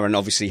 McLaren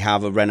obviously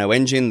have a Renault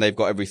engine. They've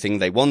got everything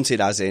they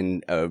wanted, as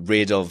in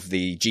rid of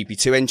the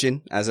GP2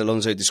 engine, as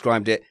Alonso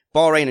described it.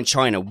 Bahrain and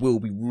China will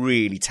be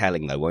really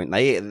telling, though, won't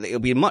they? It'll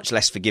be much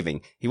less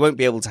forgiving. He won't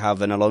be able to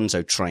have an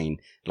Alonso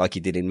train like he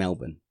did in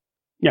Melbourne.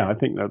 Yeah, I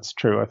think that's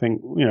true. I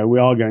think, we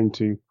are going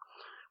to...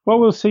 Well,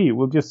 we'll see.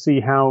 We'll just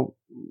see how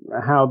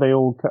they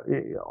all...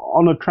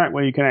 On a track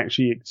where you can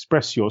actually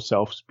express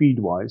yourself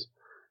speed-wise,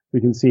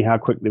 we can see how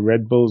quick the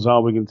Red Bulls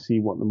are. We can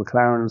see what the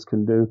McLarens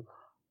can do.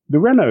 The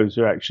Renaults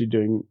are actually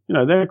doing,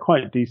 they're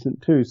quite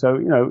decent too. So,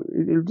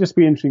 it'll just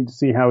be interesting to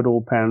see how it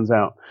all pans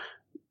out.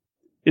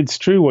 It's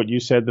true what you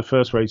said. The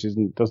first race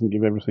doesn't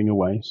give everything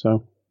away.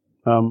 So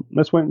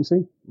let's wait and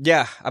see.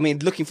 Yeah, I mean,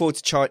 looking forward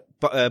to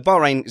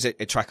Bahrain is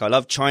a track I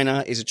love.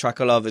 China is a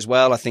track I love as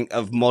well. I think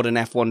of modern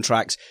F1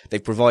 tracks,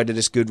 they've provided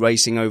us good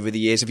racing over the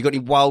years. Have you got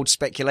any wild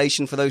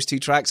speculation for those two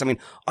tracks? I mean,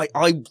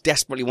 I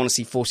desperately want to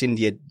see Force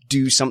India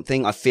do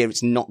something. I fear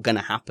it's not going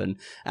to happen.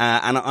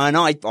 And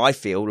I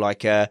feel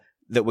like,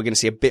 that we're going to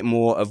see a bit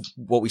more of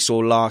what we saw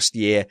last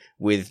year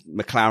with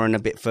McLaren a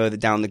bit further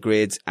down the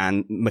grid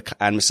and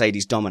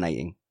Mercedes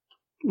dominating.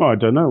 Well, I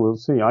don't know. We'll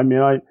see. I mean,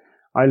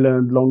 I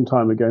learned a long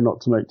time ago not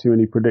to make too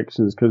many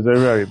predictions because they're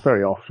very,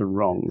 very often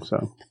wrong.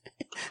 So,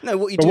 no,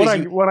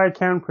 what I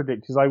can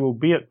predict is I will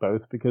be at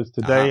both because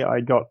today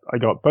I got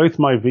both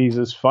my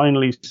visas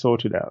finally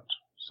sorted out.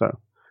 So,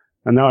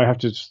 and now I have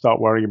to start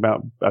worrying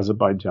about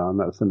Azerbaijan.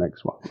 That's the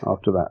next one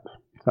after that.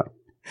 So.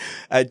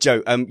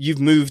 Joe, you've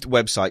moved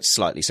websites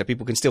slightly, so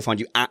people can still find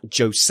you at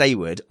Joe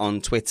Sayward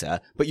on Twitter,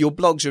 but your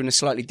blogs are in a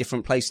slightly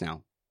different place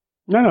now.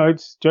 No,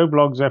 it's Joe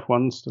Blogs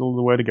F1, still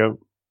the way to go.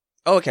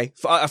 Oh, okay.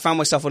 I found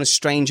myself on a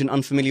strange and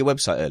unfamiliar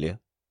website earlier.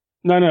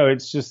 No,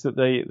 it's just that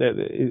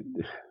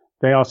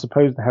they are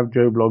supposed to have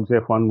Joe Blogs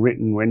F1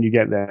 written when you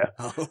get there,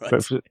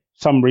 but for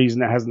some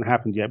reason it hasn't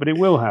happened yet. But it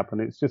will happen.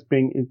 It's just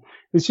being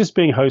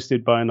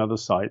hosted by another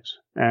site,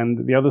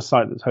 and the other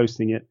site that's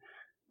hosting it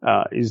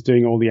is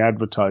doing all the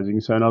advertising.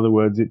 So in other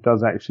words, it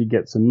does actually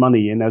get some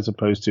money in as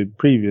opposed to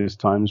previous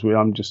times where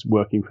I'm just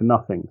working for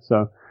nothing.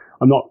 So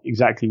I'm not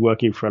exactly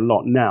working for a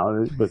lot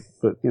now, but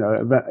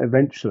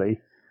eventually,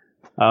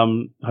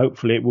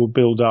 hopefully it will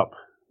build up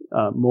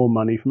more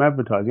money from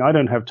advertising. I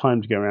don't have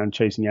time to go around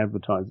chasing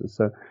advertisers.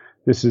 So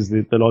this is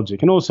the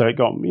logic. And also it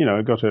got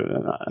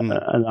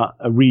a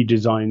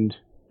redesigned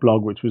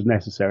blog, which was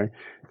necessary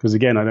because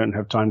again, I don't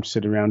have time to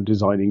sit around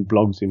designing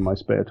blogs in my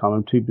spare time.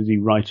 I'm too busy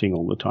writing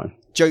all the time.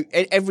 Joe,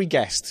 every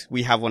guest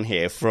we have on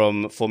here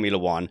from Formula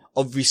One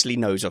obviously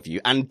knows of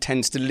you and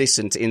tends to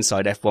listen to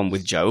Inside F1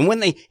 with Joe. And when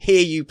they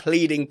hear you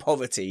pleading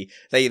poverty,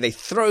 they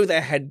throw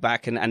their head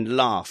back and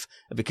laugh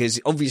because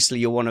obviously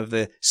you're one of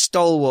the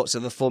stalwarts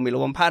of the Formula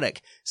One paddock.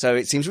 So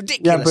it seems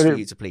ridiculous for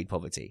you to plead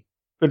poverty.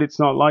 But it's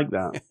not like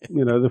that.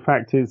 The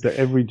fact is that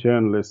every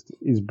journalist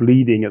is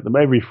bleeding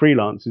every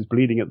freelance is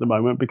bleeding at the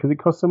moment because it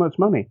costs so much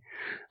money.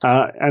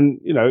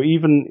 And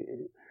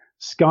even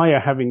Sky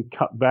are having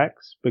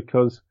cutbacks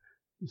because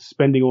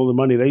spending all the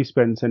money they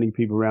spend sending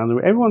people around.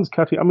 Everyone's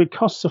cutting. I mean, it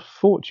costs a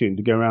fortune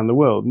to go around the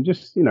world. And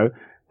just,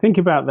 think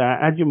about that,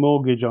 add your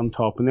mortgage on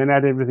top and then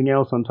add everything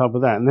else on top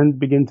of that. And then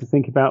begin to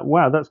think about,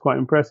 wow, that's quite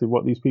impressive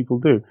what these people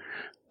do.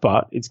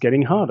 But it's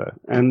getting harder.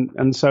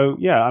 And so,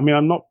 yeah, I mean,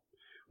 I'm not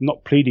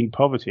pleading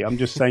poverty. I'm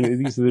just saying that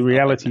these are the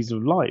realities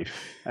of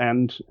life.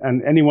 And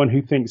anyone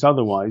who thinks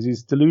otherwise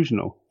is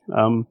delusional.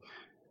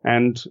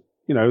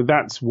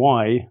 That's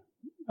why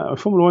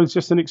Formula One is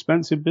just an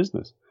expensive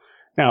business.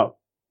 Now,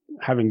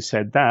 having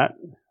said that,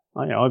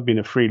 I've been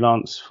a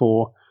freelance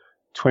for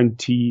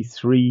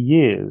 23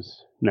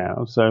 years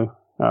now, so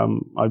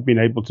I've been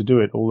able to do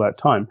it all that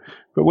time.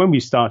 But when we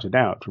started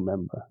out,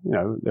 remember,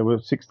 there were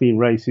 16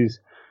 races,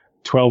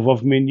 12 of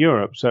them in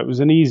Europe, so it was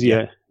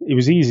It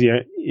was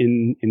easier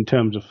in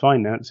terms of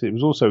finance. It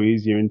was also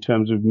easier in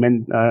terms of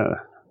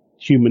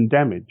human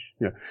damage.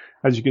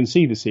 As you can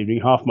see this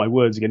evening, half my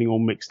words are getting all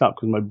mixed up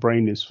because my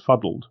brain is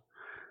fuddled.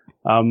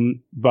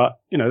 But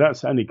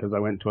that's only because I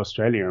went to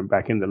Australia and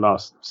back in the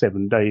last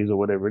 7 days or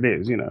whatever it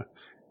is,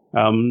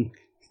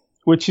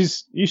 which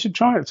is, you should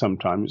try it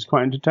sometime. It's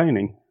quite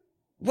entertaining.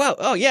 Well,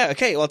 oh yeah,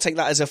 okay. Well, I'll take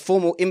that as a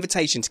formal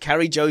invitation to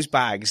carry Joe's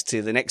bags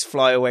to the next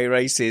flyaway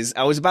races.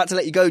 I was about to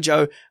let you go,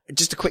 Joe.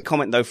 Just a quick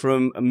comment though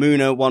from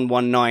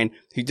Muna119,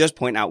 who does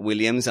point out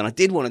Williams, and I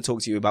did want to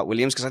talk to you about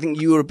Williams because I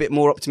think you were a bit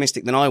more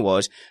optimistic than I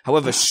was.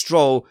 However,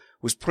 Stroll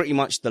was pretty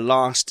much the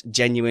last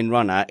genuine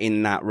runner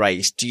in that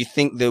race. Do you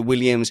think the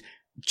Williams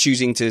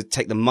choosing to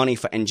take the money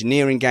for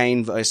engineering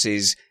gain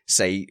versus,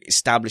 say,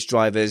 established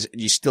drivers, are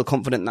you still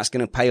confident that's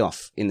going to pay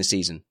off in the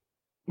season?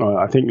 Well,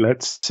 I think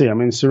let's see. I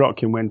mean,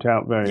 Sirotkin went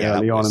out very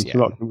early on, and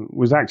Sirotkin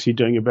was actually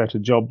doing a better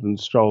job than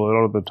Stroll a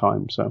lot of the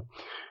time. So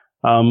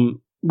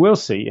we'll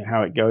see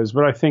how it goes.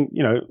 But I think,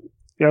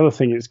 the other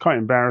thing, it's quite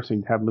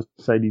embarrassing to have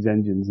Mercedes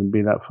engines and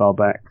be that far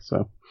back.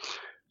 So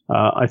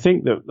I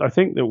think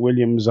that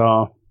Williams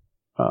are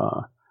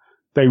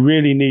they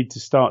really need to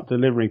start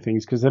delivering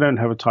things because they don't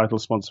have a title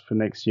sponsor for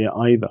next year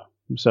either.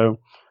 So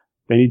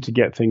they need to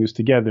get things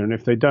together. And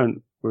if they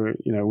don't,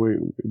 we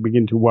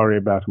begin to worry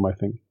about them, I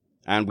think.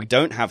 And we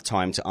don't have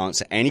time to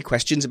answer any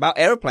questions about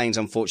aeroplanes,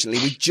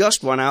 unfortunately. We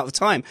just run out of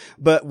time.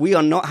 But we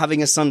are not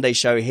having a Sunday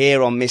show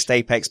here on Missed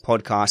Apex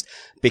podcast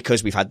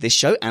because we've had this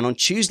show. And on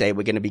Tuesday,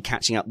 we're going to be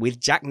catching up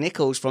with Jack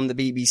Nichols from the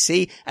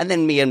BBC. And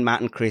then me and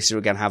Matt and Chris are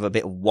going to have a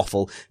bit of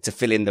waffle to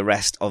fill in the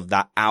rest of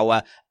that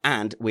hour.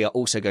 And we are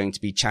also going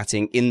to be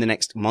chatting in the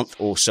next month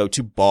or so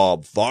to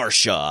Bob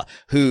Varsha,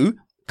 who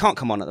can't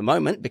come on at the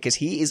moment because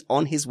he is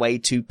on his way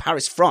to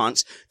Paris,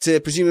 France to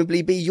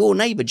presumably be your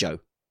neighbour, Joe.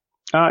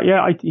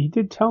 He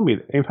did tell me.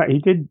 In fact, he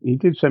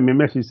did send me a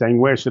message saying,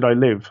 "Where should I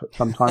live?"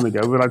 some time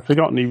ago, but I'd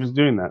forgotten he was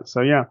doing that.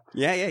 So yeah,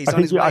 he's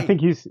on his way. I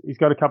think he's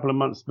got a couple of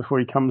months before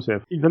he comes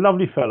here. He's a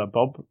lovely fella,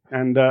 Bob,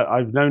 and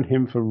I've known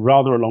him for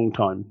rather a long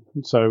time.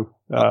 So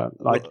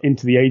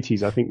into the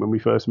 80s, I think, when we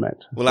first met.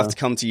 We'll have to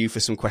come to you for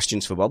some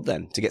questions for Bob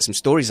then, to get some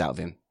stories out of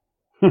him.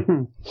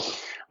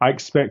 I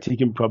expect he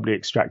can probably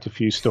extract a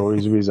few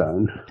stories of his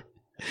own.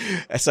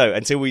 So,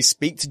 until we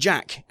speak to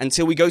Jack,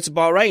 until we go to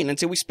Bahrain,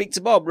 until we speak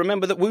to Bob,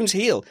 remember that wounds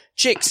heal,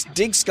 chicks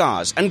dig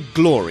scars, and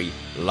glory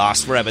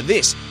lasts forever.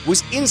 This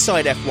was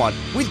Inside F1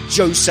 with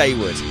Joe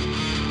Saywood.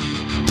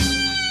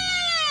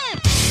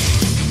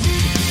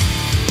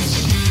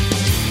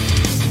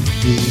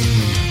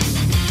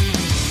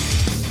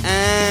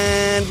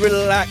 And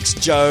relax,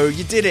 Joe.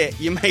 You did it.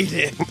 You made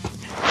it.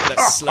 That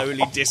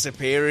slowly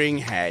disappearing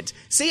head.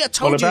 See, I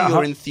told you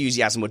your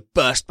enthusiasm would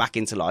burst back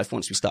into life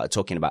once we started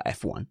talking about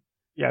F1.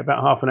 Yeah,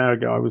 about half an hour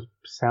ago, I was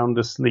sound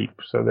asleep,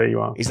 so there you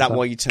are. Is that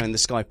why you turned the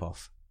Skype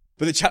off?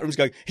 But the chat room's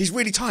going, he's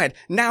really tired.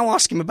 Now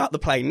ask him about the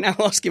plane. Now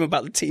ask him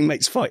about the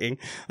teammates fighting.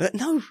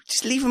 No,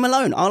 just leave him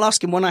alone. I'll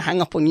ask him when I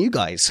hang up on you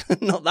guys.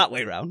 Not that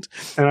way round.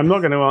 And I'm not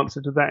going to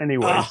answer to that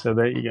anyway, so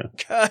there you go.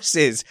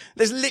 Curses.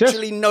 There's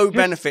literally no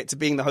benefit to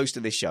being the host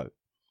of this show.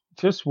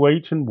 Just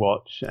wait and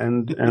watch,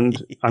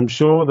 and I'm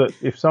sure that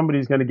if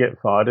somebody's going to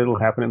get fired, it'll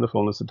happen in the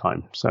fullness of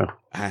time. So,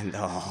 and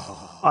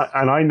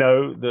I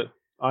know that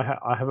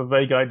I have a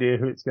vague idea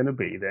who it's going to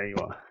be. There you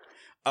are.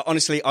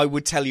 Honestly, I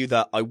would tell you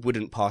that I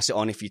wouldn't pass it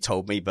on if you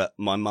told me, but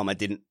my mama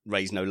didn't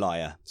raise no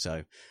liar,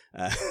 so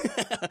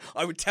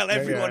I would tell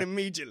everyone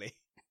immediately.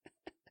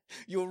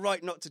 You're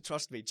right not to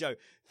trust me. Joe,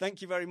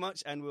 thank you very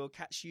much, and we'll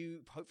catch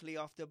you hopefully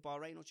after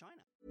Bahrain or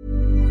China.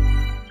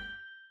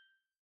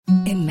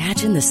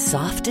 Imagine the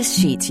softest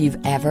sheets you've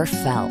ever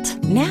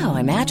felt. Now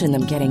imagine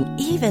them getting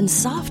even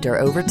softer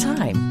over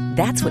time.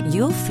 That's what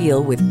you'll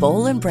feel with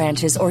Boll &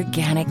 Branch's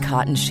organic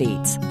cotton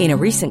sheets. In a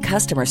recent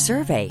customer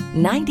survey,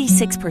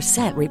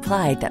 96%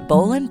 replied that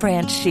Boll &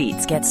 Branch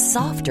sheets get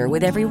softer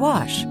with every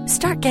wash.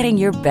 Start getting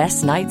your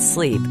best night's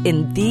sleep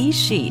in these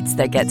sheets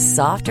that get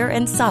softer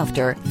and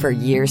softer for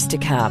years to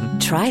come.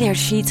 Try their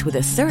sheets with a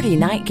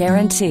 30-night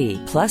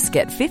guarantee. Plus,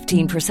 get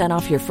 15%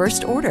 off your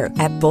first order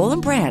at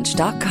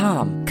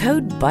bollandbranch.com.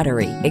 Code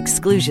BUTTERY.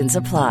 Exclusions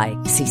apply.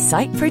 See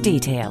site for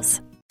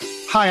details.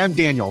 Hi, I'm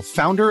Daniel,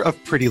 founder of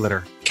Pretty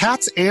Litter.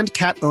 Cats and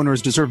cat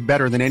owners deserve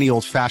better than any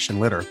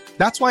old-fashioned litter.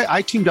 That's why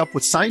I teamed up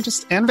with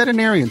scientists and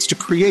veterinarians to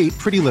create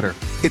Pretty Litter.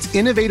 Its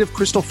innovative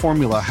crystal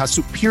formula has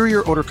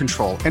superior odor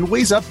control and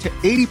weighs up to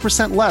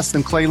 80% less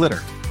than clay litter.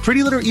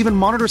 Pretty Litter even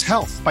monitors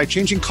health by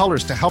changing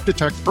colors to help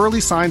detect early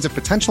signs of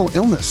potential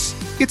illness.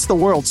 It's the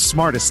world's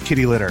smartest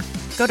kitty litter.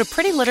 Go to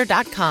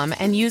prettylitter.com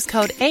and use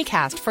code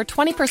ACAST for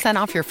 20%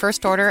 off your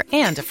first order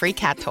and a free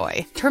cat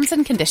toy. Terms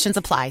and conditions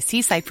apply.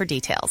 See site for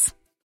details.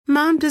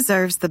 Mom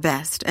deserves the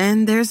best,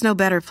 and there's no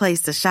better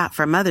place to shop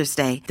for Mother's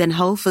Day than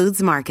Whole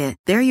Foods Market.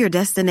 They're your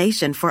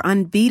destination for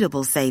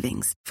unbeatable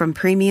savings, from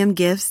premium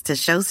gifts to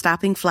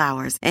show-stopping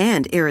flowers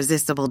and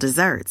irresistible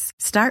desserts.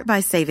 Start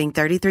by saving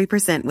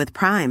 33% with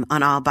Prime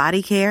on all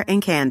body care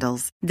and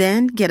candles.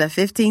 Then get a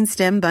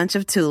 15-stem bunch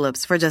of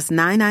tulips for just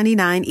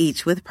 $9.99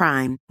 each with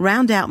Prime.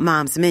 Round out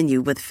Mom's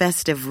menu with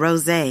festive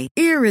rosé,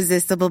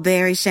 irresistible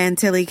berry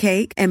chantilly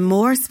cake, and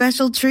more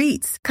special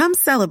treats. Come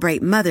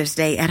celebrate Mother's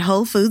Day at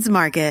Whole Foods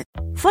Market.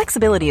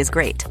 Flexibility is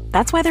great.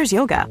 That's why there's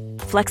yoga.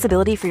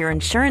 Flexibility for your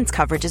insurance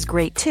coverage is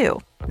great too.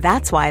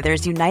 That's why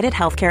there's United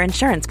Healthcare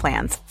Insurance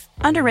Plans.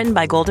 Underwritten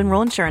by Golden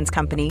Rule Insurance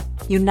Company,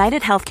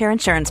 United Healthcare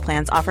Insurance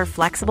Plans offer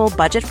flexible,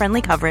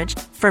 budget-friendly coverage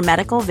for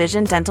medical,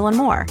 vision, dental, and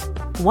more.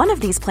 One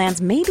of these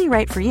plans may be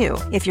right for you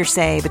if you're,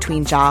 say,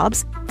 between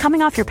jobs,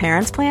 coming off your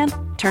parents' plan,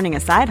 turning a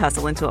side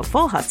hustle into a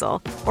full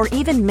hustle, or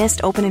even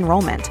missed open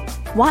enrollment.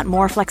 Want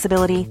more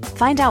flexibility?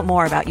 Find out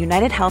more about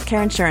United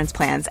Healthcare Insurance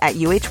Plans at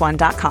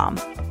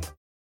uh1.com.